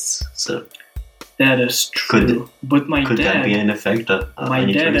scientists, so... That is true. But my could dad... that be an effect of my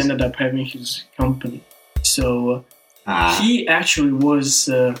dad choice? ended up having his company. So... He actually was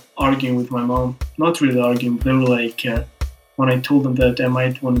arguing with my mom. Not really arguing, but they were like, when I told them that I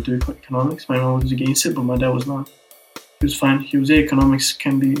might want to do economics, my mom was against it, but my dad was not. He was fine. He was, economics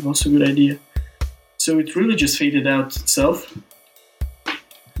can be also a good idea. So it really just faded out itself.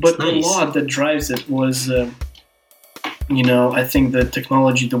 But nice. A lot that drives it was, I think the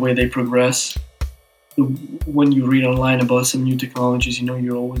technology, the way they progress. When you read online about some new technologies,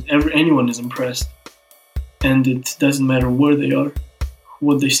 you're always, anyone is impressed. And it doesn't matter where they are,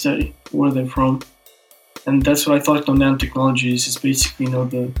 what they study, where they're from. And that's what I thought on nanotechnologies is basically,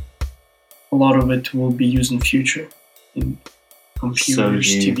 a lot of it will be used in future in computers,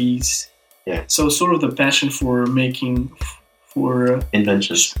 TVs. Yeah. So sort of the passion for making,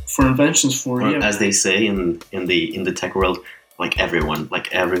 inventions. As they say in the tech world, like everyone,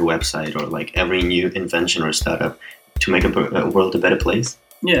 like every website or like every new invention or startup to make a world a better place.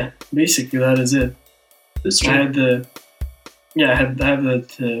 Yeah, basically that is it. I have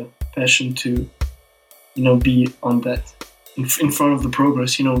that passion to, be on that, in front of the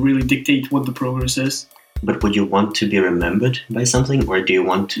progress, really dictate what the progress is, But would you want to be remembered by something, or do you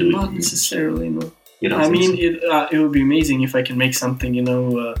want to? Not necessarily, no. You don't I think mean, so? it would be amazing if I can make something,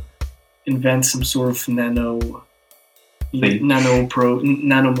 invent some sort of Thing.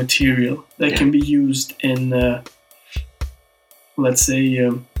 nano material that Yeah. can be used in, let's say,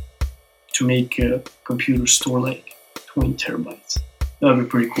 to make a computer store like 20 terabytes. That would be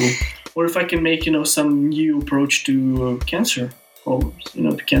pretty cool. Or if I can make, some new approach to cancer problems,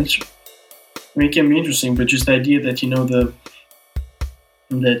 to cancer. I mean, it can be interesting, but just the idea that,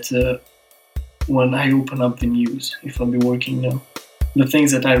 when I open up the news, if I'll be working now, the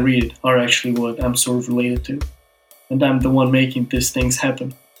things that I read are actually what I'm sort of related to. And I'm the one making these things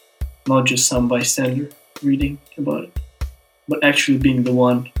happen. Not just some bystander reading about it, but actually being the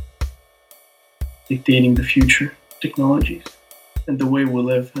one dictating the future technologies and the way we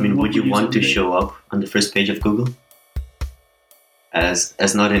live. I mean, what would you we use want to every day. show up on the first page of Google? As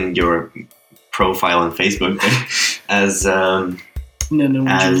not in your profile on Facebook, but as Nano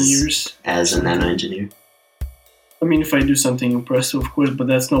engineers? as a nano engineer. I mean, if I do something impressive, of course, but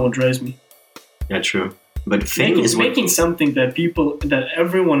that's not what drives me. Yeah, true. But fame is what. Making something that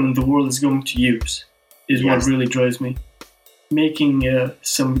everyone in the world is going to use is what Yes. really drives me. Making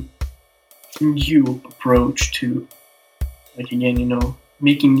some new approach to, like, again,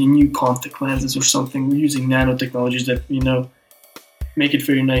 making new contact lenses or something. We're using nanotechnologies that, make it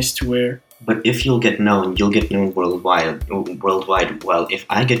very nice to wear. But if you'll get known worldwide. Well, if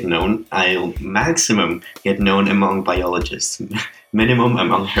I get known, I'll maximum get known among biologists, minimum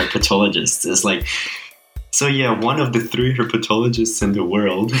among herpetologists. It's like, so yeah, one of the 3 herpetologists in the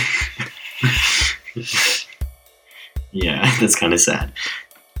world. Yeah, that's kind of sad.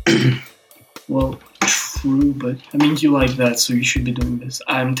 Well, true, but I mean, you like that, so you should be doing this.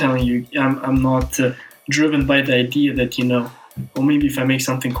 I'm telling you, I'm not driven by the idea that, or maybe if I make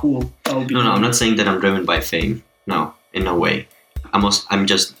something cool, I'll be. No, doing I'm not it. saying that I'm driven by fame. No, in no way. I'm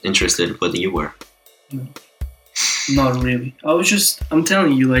just interested whether you were. Not really. I'm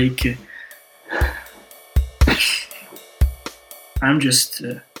telling you, like, if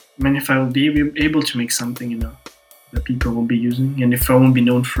I will be able to make something, that people will be using, and if I won't be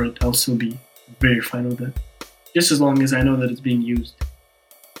known for it, I'll still be very fine with that. Just as long as I know that it's being used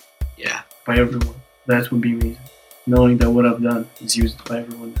Yeah. by everyone. That would be amazing. Knowing that what I've done is used by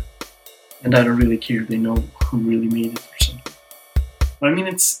everyone. And I don't really care. They know who really made it or something. But I mean,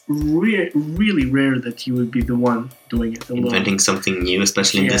 it's really rare that you would be the one doing it alone. Inventing something new,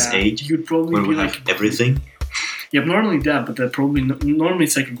 especially in this Yeah, age, You'd probably where be we like have everything. Yeah, but not only that, but that probably normally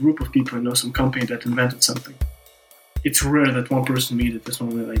it's like a group of people, some company that invented something. It's rare that one person made it. It's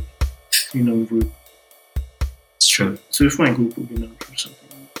normally like, a group. It's true. So if my group would be known for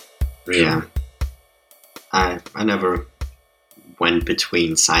something, Yeah. I never went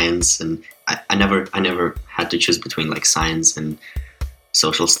between science and I never had to choose between like science and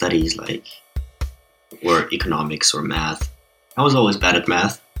social studies, like, or economics or math. I was always bad at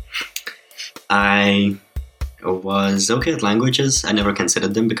math. I was okay at languages. I never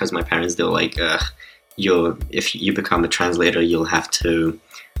considered them because my parents, they were like, if you become a translator, you'll have to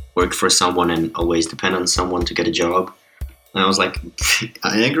work for someone and always depend on someone to get a job. And I was like,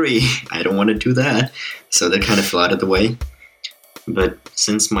 I agree. I don't want to do that. So that kind of fell out of the way. But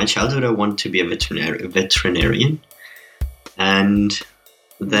since my childhood, I wanted to be a veterinarian. And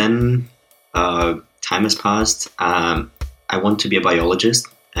then time has passed. I want to be a biologist.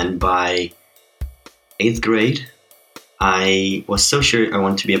 And by 8th grade, I was so sure I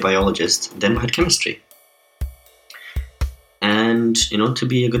wanted to be a biologist. Then I had chemistry. And, to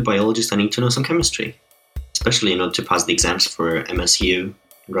be a good biologist, I need to know some chemistry. Especially, to pass the exams for MSU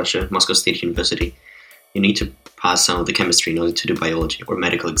in Russia, Moscow State University. You need to pass some of the chemistry in order to do biology or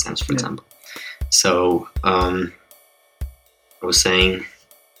medical exams, for example. So, I was saying,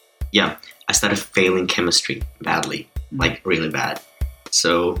 I started failing chemistry badly, like really bad.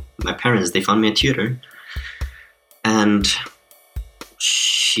 So my parents, they found me a tutor, and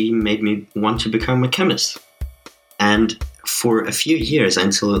she made me want to become a chemist. And for a few years,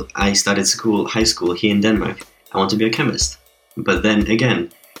 until I started high school here in Denmark, I wanted to be a chemist. But then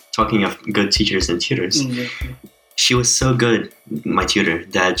again, talking of good teachers and tutors, exactly. She was so good, my tutor,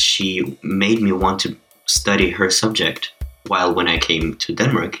 that she made me want to study her subject. While when I came to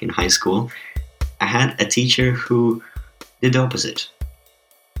Denmark in high school, I had a teacher who did the opposite.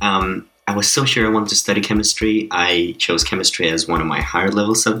 I was so sure I wanted to study chemistry. I chose chemistry as one of my higher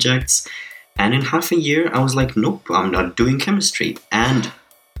level subjects. And in half a year, I was like, nope, I'm not doing chemistry. And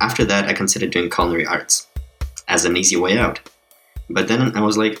after that, I considered doing culinary arts as an easy way out. But then I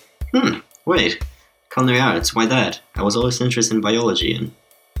was like, wait, culinary arts, why that? I was always interested in biology, and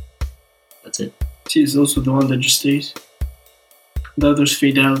that's it. T is also the one that just stays. The others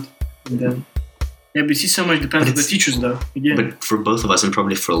fade out, and then yeah. But see, so much depends on the teachers, though. Again, but for both of us, and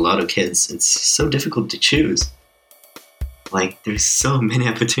probably for a lot of kids, it's so difficult to choose. Like, there's so many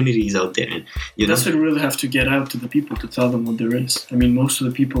opportunities out there, and that's what we really have to get out to the people to tell them what there is. I mean, most of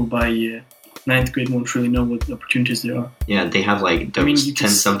the people by 9th grade won't really know what the opportunities there are. Yeah, they have like those 10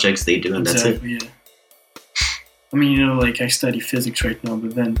 subjects they do, and exactly, that's it. Yeah. I mean, like, I study physics right now,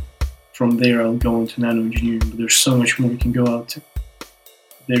 but then from there I'll go into nano engineering. But there's so much more you can go out to.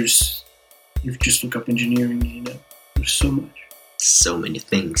 You just look up engineering, there's so much. So many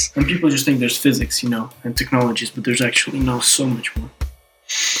things. And people just think there's physics, and technologies, but there's actually so much more.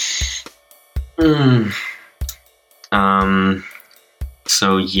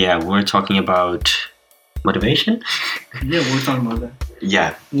 So yeah, we're talking about motivation? Yeah, we're talking about that.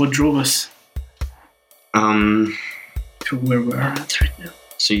 Yeah. What drove us to where we are at right now?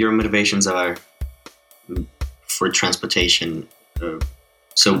 So your motivations are for transportation.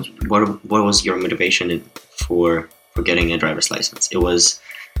 So what was your motivation for getting a driver's license? It was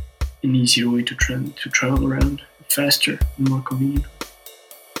an easier way to travel around, faster and more convenient.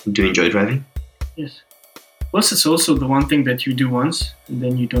 Do you enjoy driving? Yes. Plus, it's also the one thing that you do once, and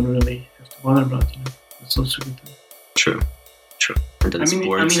then you don't really have to bother about. That's also a good thing. True. And then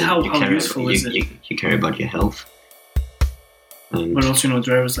sports, how useful is it? You care about your health. But also,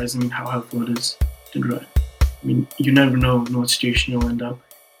 driver's license. How helpful it is to drive. I mean, you never know in what situation you'll end up.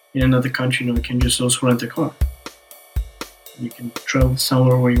 In another country, you can just also rent a car. You can travel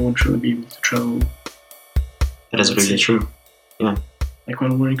somewhere where you won't really be able to travel. That is really true. Yeah. Like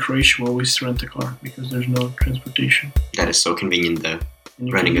when we're in Croatia, we always rent a car because there's no transportation. That is so convenient, though.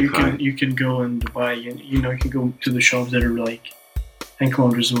 Renting a car. You can go and buy, you can go to the shops that are like 10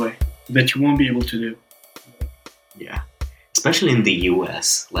 kilometers away that you won't be able to do. Yeah. Especially in the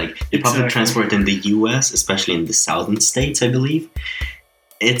US. Like, the public transport in the US, especially in the southern states, I believe,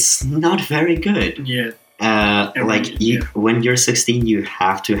 it's not very good. Yeah. When you're 16, you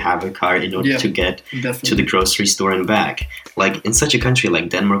have to have a car in order to get to the grocery store and back. Like, in such a country like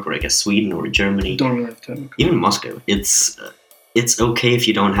Denmark or I guess Sweden or Germany, don't really have to have a car. Even Moscow, it's okay if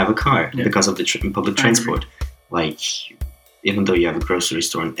you don't have a car because of the public transport. Like, even though you have a grocery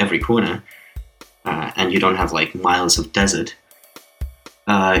store in every corner, and you don't have like miles of desert,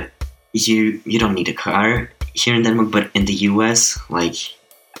 you don't need a car here in Denmark. But in the US, like,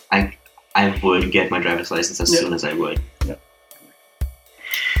 I would get my driver's license as soon as I would. Yeah.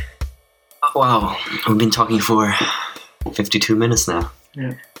 Wow, we've been talking for 52 minutes now.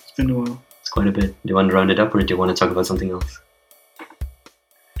 Yeah, it's been a while. It's quite a bit. Do you want to round it up, or do you want to talk about something else?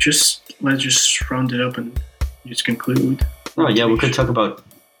 Let's just round it up and just conclude. Oh yeah, we could talk about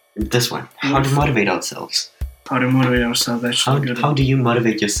this one. How to motivate ourselves. How to motivate ourselves. That's good. How do you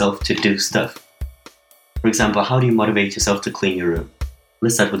motivate yourself to do stuff? For example, how do you motivate yourself to clean your room?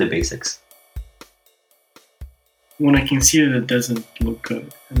 Let's start with the basics. When I can see that it doesn't look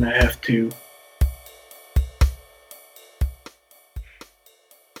good, and I have to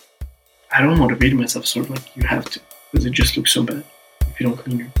I don't motivate myself, sort of like you have to, because it just looks so bad if you don't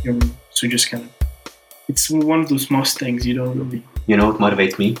clean your room. So just kind of, it's one of those most things you don't really. You know what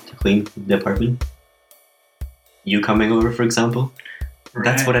motivates me to clean the apartment? You coming over, for example. Right.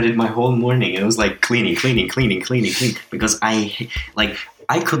 That's what I did my whole morning. It was like cleaning. Because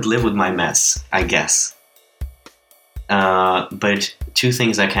I could live with my mess, I guess. But two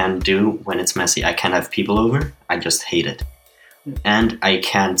things I can't do when it's messy. I can't have people over. I just hate it. And I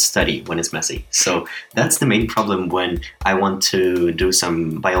can't study when it's messy. So that's the main problem when I want to do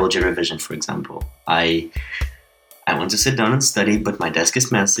some biology revision, for example. I want to sit down and study, but my desk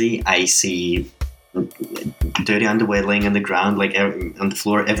is messy. I see dirty underwear laying on the ground, like on the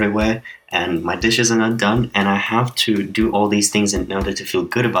floor everywhere, and my dishes are not done, and I have to do all these things in order to feel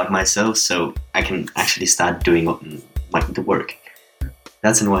good about myself so I can actually start doing the work.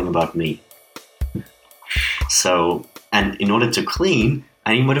 That's annoying about me. So, and in order to clean,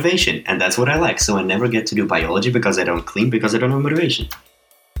 I need motivation, and that's what I like. So I never get to do biology because I don't clean, because I don't have motivation.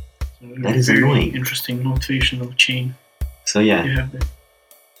 So that is annoying. Interesting motivational chain. So yeah. You have that.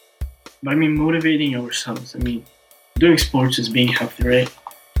 But I mean, motivating ourselves. I mean, doing sports is being healthy, right?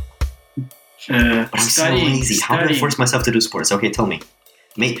 But I'm so lazy. How do I force myself to do sports? Okay, tell me.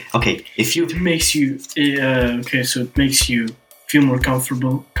 If you... It makes you... so it makes you feel more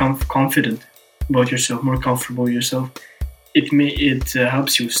comfortable, confident about yourself, more comfortable with yourself. It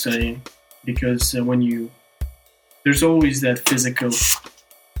helps you studying, because there's always that physical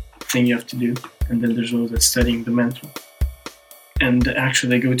thing you have to do, and then there's always that studying, the mental. And actually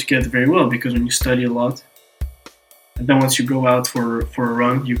they go together very well, because when you study a lot, And then once you go out for a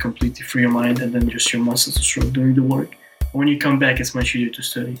run, you completely free your mind, and then just your muscles are strong doing the work. And when you come back, it's much easier to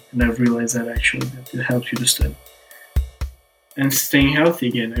study. And I've realized that actually that it helps you to study. And staying healthy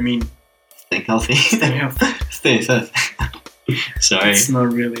again. I mean, Staying healthy. staying healthy. Stay healthy. Sorry. It's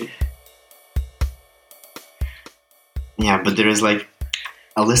not really. Yeah, but there is like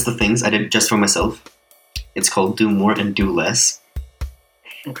a list of things I did just for myself. It's called Do More and Do Less.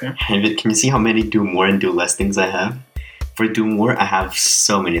 Okay. And can you see how many do more and do less things I have? For do more, I have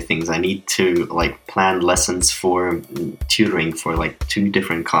so many things. I need to like plan lessons for tutoring for like 2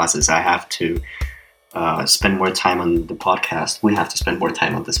 different classes. I have to spend more time on the podcast. We have to spend more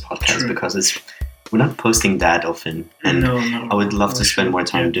time on this podcast. True. Because we're not posting that often, and No. I would love to spend more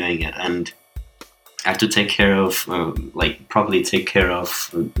time doing it. And I have to take care of, probably take care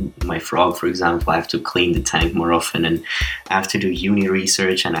of my frog, for example. I have to clean the tank more often, and I have to do uni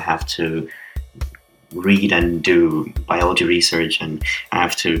research, and I have to read and do biology research, and I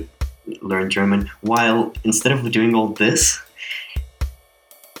have to learn German. While instead of doing all this,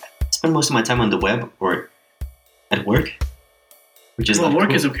 I spend most of my time on the web or at work, which is Well, not work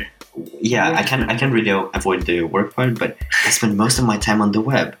cool. is okay. Yeah, I can really avoid the work part, but I spend most of my time on the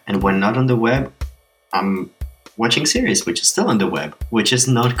web, and when not on the web, I'm watching series, which is still on the web, which is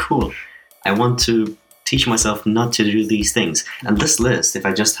not cool. I want to teach myself not to do these things. And this list, if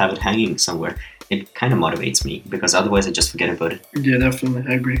I just have it hanging somewhere, it kind of motivates me, because otherwise I just forget about it. Yeah, definitely.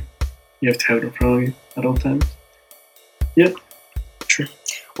 I agree. You have to have it in front of you at all times. Yep. True.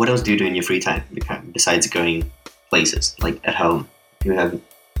 What else do you do in your free time besides going places, like at home? Do you have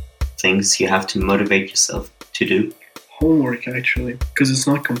things you have to motivate yourself to do? Homework, actually, because it's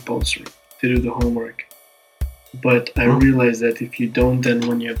not compulsory to do the homework. But I realize that if you don't, then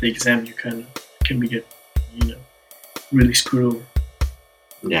when you have the exam, you kind of can get, really screwed over.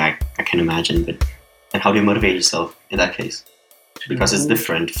 Yeah, I can imagine, but and how do you motivate yourself in that case? Because it's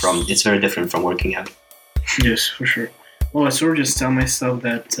very different from working out. Yes, for sure. Well, I sort of just tell myself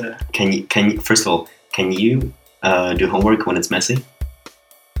that Can you first of all, can you do homework when it's messy?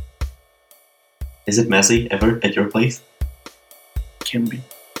 Is it messy ever at your place? can be,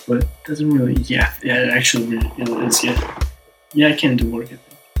 but it doesn't really. Yeah, actually, it is. Yeah, I can do work. I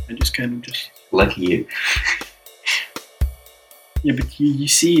think I just kind of just. Lucky you. Yeah, but you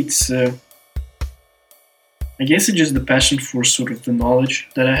see, it's. I guess it's just the passion for sort of the knowledge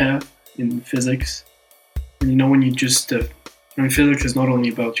that I have in physics. And when you just, physics is not only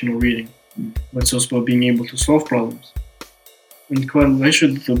about reading, but it's also about being able to solve problems. And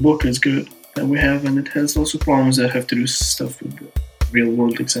actually, the book is good that we have, and it has also problems that have to do stuff with real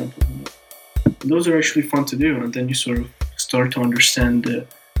world examples. And those are actually fun to do, and then you sort of start to understand the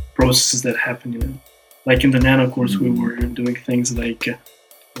processes that happen. Like in the nano course, we were doing things like,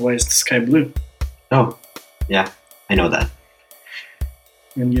 why is the sky blue? Oh, yeah, I know that.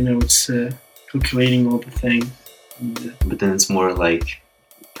 And it's calculating all the things. And, but then it's more like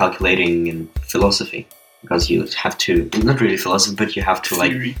calculating in philosophy, because you have to, not really philosophy, but you have to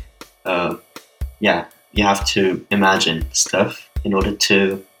theory. you have to imagine stuff in order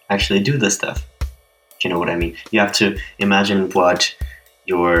to actually do the stuff. You know what I mean? You have to imagine what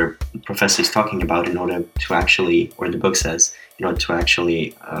your professor is talking about in order to actually, or the book says, in order to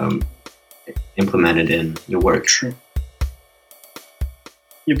actually implement it in your work. True.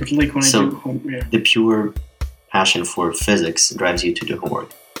 Yeah, but like when I do homework, the pure passion for physics drives you to do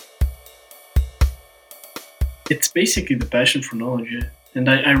homework. It's basically the passion for knowledge, yeah. And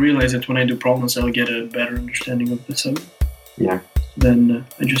I realize that when I do problems, I'll get a better understanding of the subject. Yeah. Then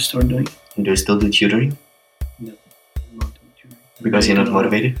I just start doing it. And do you still do tutoring? No, I'm not doing tutoring. Because you're not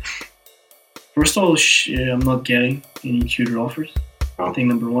motivated? First of all, I'm not getting any tutor offers. Oh. Thing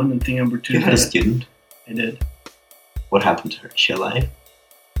number one. And thing number two. You had a student? I did. What happened to her? Is she alive?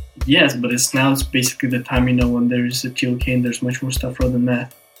 Yes, but it's basically the time, when there's a TLK and there's much more stuff rather than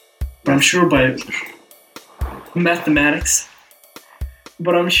math. But I'm sure by mathematics.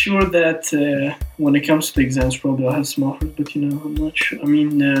 But I'm sure that when it comes to the exams, probably I'll have some offers. But I'm not sure.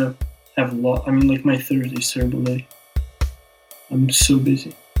 I have a lot. Like my Thursday's terrible day. I'm so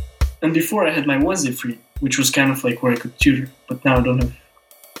busy. And before I had my Wednesday free, which was kind of like where I could tutor. But now I don't have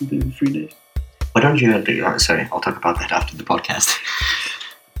the free days. Why don't you do? Sorry, I'll talk about that after the podcast.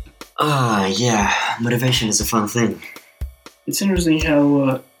 Yeah, motivation is a fun thing. It's interesting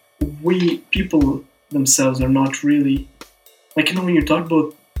how people themselves are not really. When you talk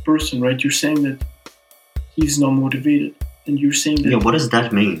about a person, right, you're saying that he's not motivated. And you're saying that... Yeah, what does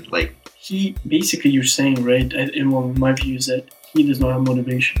that mean? You're saying, right, my view is that he does not have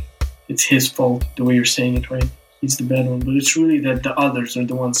motivation. It's his fault, the way you're saying it, right? He's the bad one, but it's really that the others are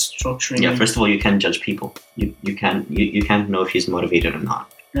the ones structuring. Yeah, it. first of all, you can't judge people. You can't know if he's motivated or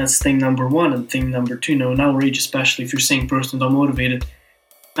not. That's thing number one. And thing number two, in our age, especially if you're saying person not motivated,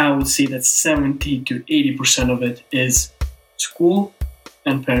 I would say that 70 to 80% of it is school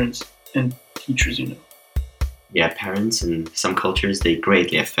and parents and teachers, Yeah, parents in some cultures, they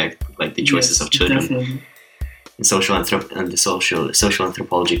greatly affect like the choices of children. Definitely. In the social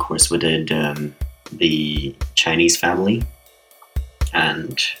anthropology course, we did the Chinese family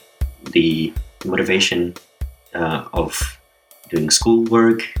and the motivation of doing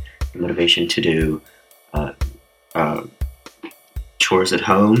schoolwork, the motivation to do chores at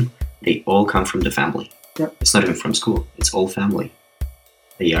home. They all come from the family. Yeah. It's not even from school. It's all family.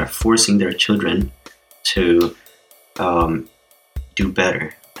 They are forcing their children to do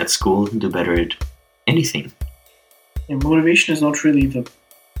better at school, do better at anything. And motivation is not really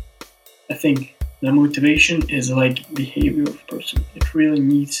I think the motivation is like behavior of a person. It really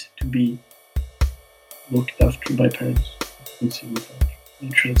needs to be looked after by parents.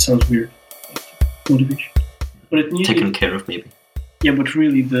 I'm sure it sounds weird. Like motivation. But it needs taken care of, maybe. Yeah, but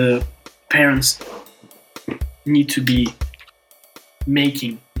really the parents need to be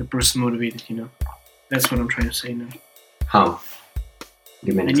making the person motivated, That's what I'm trying to say now. How?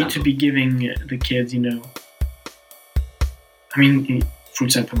 Give me an example. Need to be giving the kids, for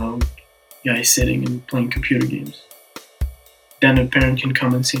example, now, guys sitting and playing computer games. Then a parent can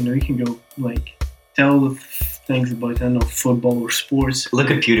come and say, no, you can go, tell things about, football or sports. Look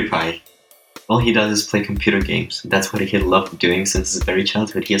at PewDiePie. All he does is play computer games. That's what he loved doing since his very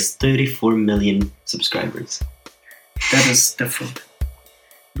childhood. He has 34 million subscribers. That is different.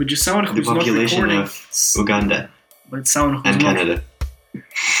 But just someone who's not recording. The population of Uganda but someone who's and Canada.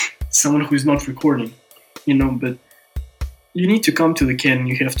 Someone who's not recording, but you need to come to the kid and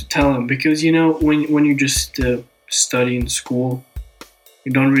you have to tell him because, when you just study in school,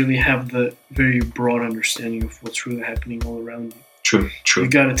 you don't really have the very broad understanding of what's really happening all around you. True. You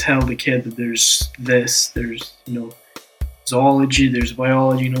gotta tell the kid that there's zoology, there's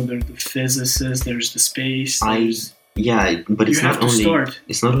biology, there's the physicists, there's the space. Yeah, but it's not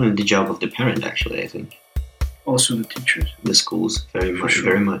only the job of the parent, actually, I think. Also the teachers. The schools, very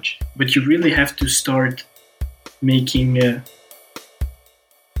much. But you really have to start making...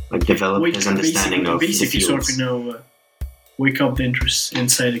 develop his understanding of the fields. Sort of, wake up the interest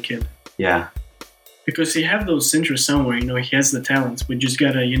inside the kid. Yeah. Because he have those interests somewhere, he has the talents, but just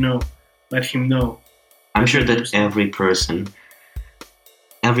gotta, let him know. I'm sure that every person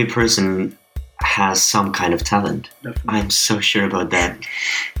has some kind of talent. Definitely. I'm so sure about that.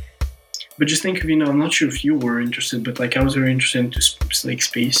 But just think of, I'm not sure if you were interested, but I was very interested into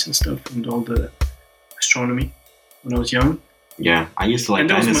space and stuff and all the astronomy when I was young. Yeah, I used to like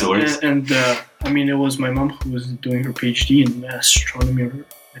dinosaurs. It was my mom who was doing her PhD in astronomy or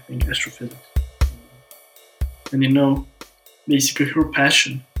I think astrophysics. And basically her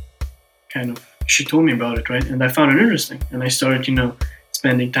passion she told me about it, right? And I found it interesting. And I started,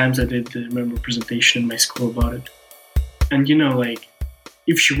 spending times I did remember a presentation in my school about it. And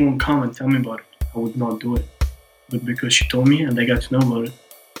if she won't come and tell me about it, I would not do it. But because she told me and I got to know about it,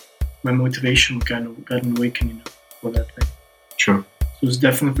 my motivation kind of got awakened, for that thing. Sure. So it's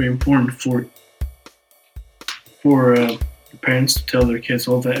definitely very important for the parents to tell their kids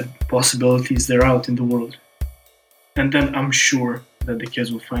all the possibilities that are out in the world. And then I'm sure that the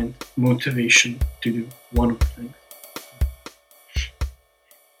kids will find motivation to do one of the things.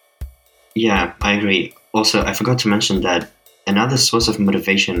 Yeah, I agree. Also, I forgot to mention that another source of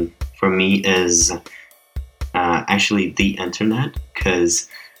motivation for me is actually the internet. Because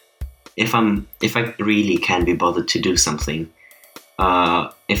if I really can be bothered to do something,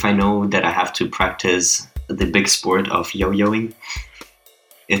 if I know that I have to practice the big sport of yo-yoing,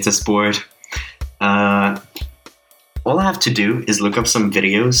 it's a sport. All I have to do is look up some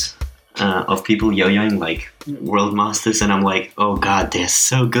videos of people yo-yoing, world masters, and I'm like, oh god, they're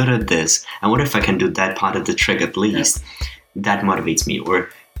so good at this. And what if I can do that part of the trick at least? Yeah. That motivates me. Or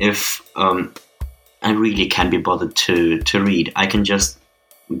if I really can't be bothered to read, I can just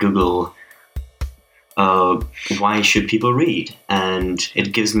Google why should people read? And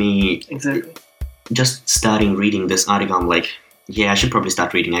it gives me... Exactly. Just starting reading this article, I'm like, yeah, I should probably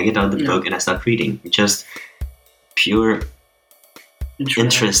start reading. I get out the book and I start reading. Just pure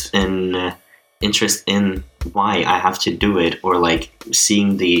interest in why I have to do it, or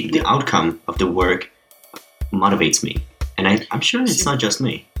seeing the outcome of the work motivates me. And I'm sure it's not just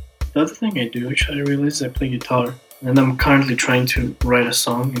me. The other thing I do, actually, I realize I play guitar, and I'm currently trying to write a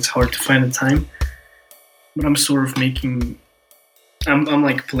song. It's hard to find the time, but I'm sort of making... I'm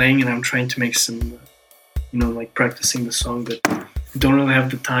playing and I'm trying to make some like practicing the song, but don't really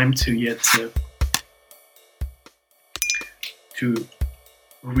have the time to yet to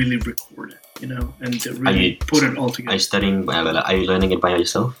really record it, and to really put it all together. Are you studying? Are you learning it by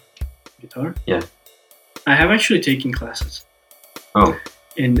yourself? Guitar? Yeah. I have actually taken classes. Oh.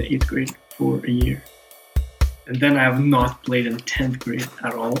 In the 8th grade for a year. And then I have not played in 10th grade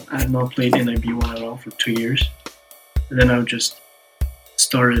at all. I have not played NIB1 at all for 2 years. And then I just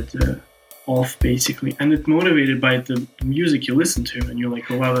started off basically. And it's motivated by the music you listen to. And you're like,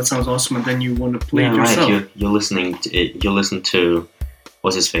 oh wow, that sounds awesome. And then you want to play it yourself. Right. You're listening to it. You listen to,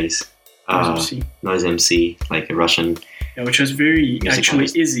 what's his face? Noise MC, like a Russian. Yeah, which has very actually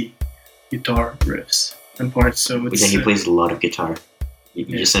easy guitar riffs and parts. So it's, he plays a lot of guitar.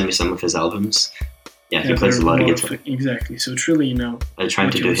 You send me some of his albums. Yeah, he plays a lot of guitar. Exactly. So it's really, Are you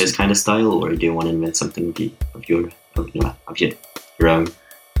trying to do his kind of style, or do you want to invent something of your own?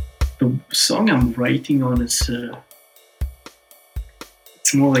 The song I'm writing on is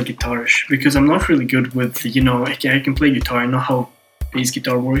it's more like guitarish, because I'm not really good with I can play guitar. I know how bass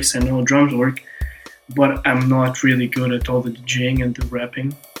guitar works. I know how drums work, but I'm not really good at all the DJing and the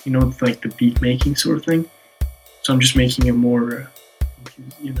rapping. Like the beat making sort of thing. So I'm just making a more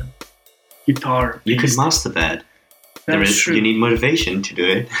guitar. You could master that. True. You need motivation to do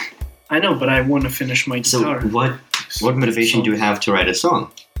it. I know, but I want to finish my guitar. So what motivation do you have to write a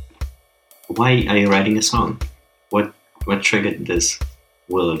song? Why are you writing a song? What triggered this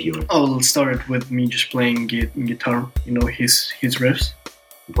will of yours? Oh, it started with me just playing guitar. His riffs.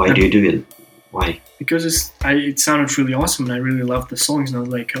 Why do you do it? Why? Because it sounded really awesome, and I really loved the songs, and I was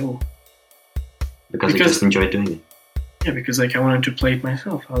like, oh. Because I just enjoyed doing it. Yeah, because I wanted to play it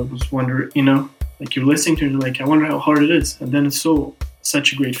myself. I was wondering, you're listening to it, and I wonder how hard it is. And then it's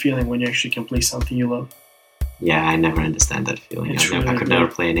such a great feeling when you actually can play something you love. Yeah, I never understand that feeling. I could never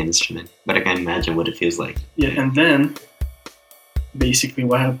play an instrument, but I can imagine what it feels like. Yeah, and then basically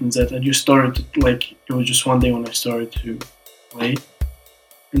what happens is that I just started it was just one day when I started to play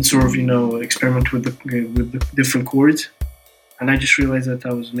and sort of experiment with the different chords, and I just realized that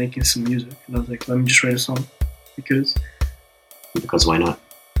I was making some music, and I was like, let me just write a song. Because why not?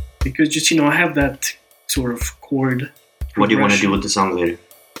 Because just I have that sort of chord. What do you want to do with the song later?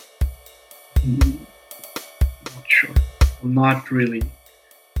 Not sure. I'm not really.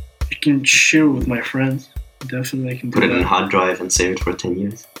 I can share with my friends. Definitely, I can put it in a hard drive and save it for 10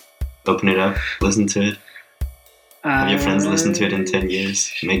 years. Open it up, listen to it. Have your friends listen to it in 10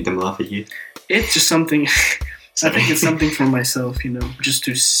 years. Make them laugh at you. It's just something. I think it's something for myself, just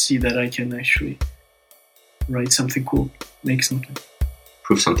to see that I can actually write something cool, make something.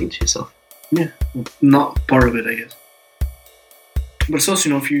 Prove something to yourself. Yeah, not part of it, I guess. But it's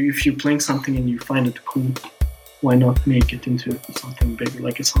also, if you're playing something and you find it cool, why not make it into something bigger,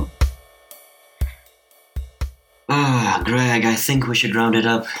 like a song? Greg, I think we should round it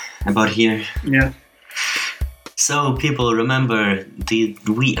up about here. Yeah. So, people, remember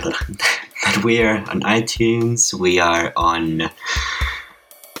that we are on iTunes, we are on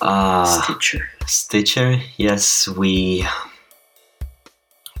Stitcher, yes, where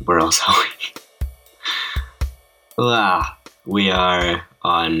else are we? We are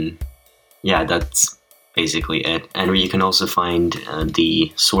on, that's basically it. And you can also find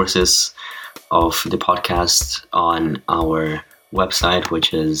the sources of the podcast on our website,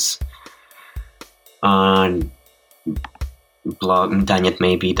 which is on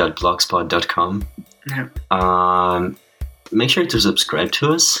danyetmaybe.blogspot.com. Yeah. Make sure to subscribe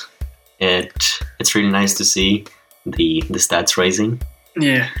to us. It's really nice to see the stats rising.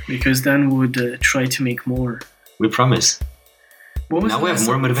 Yeah, because then we would try to make more. We promise. Now we have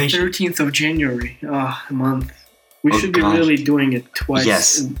more motivation. 13th of January, a month. We should be really doing it twice.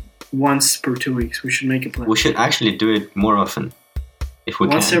 Yes. Once per 2 weeks. We should make a plan. We should actually do it more often, if we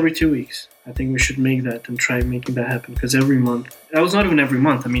can. Once every 2 weeks. I think we should make that and try making that happen. Because every month, that was not even every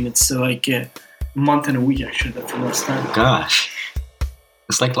month. I mean, it's like a month and a week actually. That's the last time. Gosh,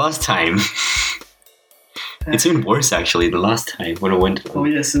 it's like last time. It's even worse actually. The last time when I went on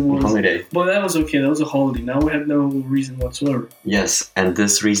holiday. But that was okay. That was a holiday. Now we have no reason whatsoever. Yes, and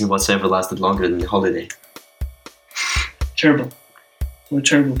this reason whatsoever lasted longer than the holiday. Terrible. We're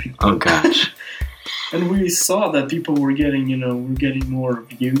terrible people. Oh gosh. And we saw that people were getting, more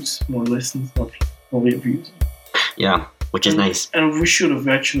views, more listens, not only views. Yeah, which is nice. And we should have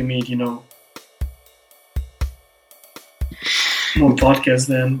actually made, more podcasts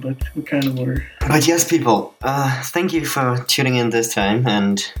then, but we kind of were. But yes, people, thank you for tuning in this time,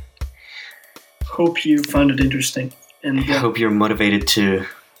 and hope you found it interesting. And hope you're motivated to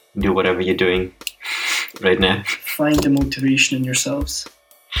do whatever you're doing right now. Find the motivation in yourselves.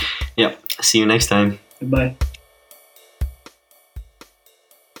 Yep. See you next time. Bye.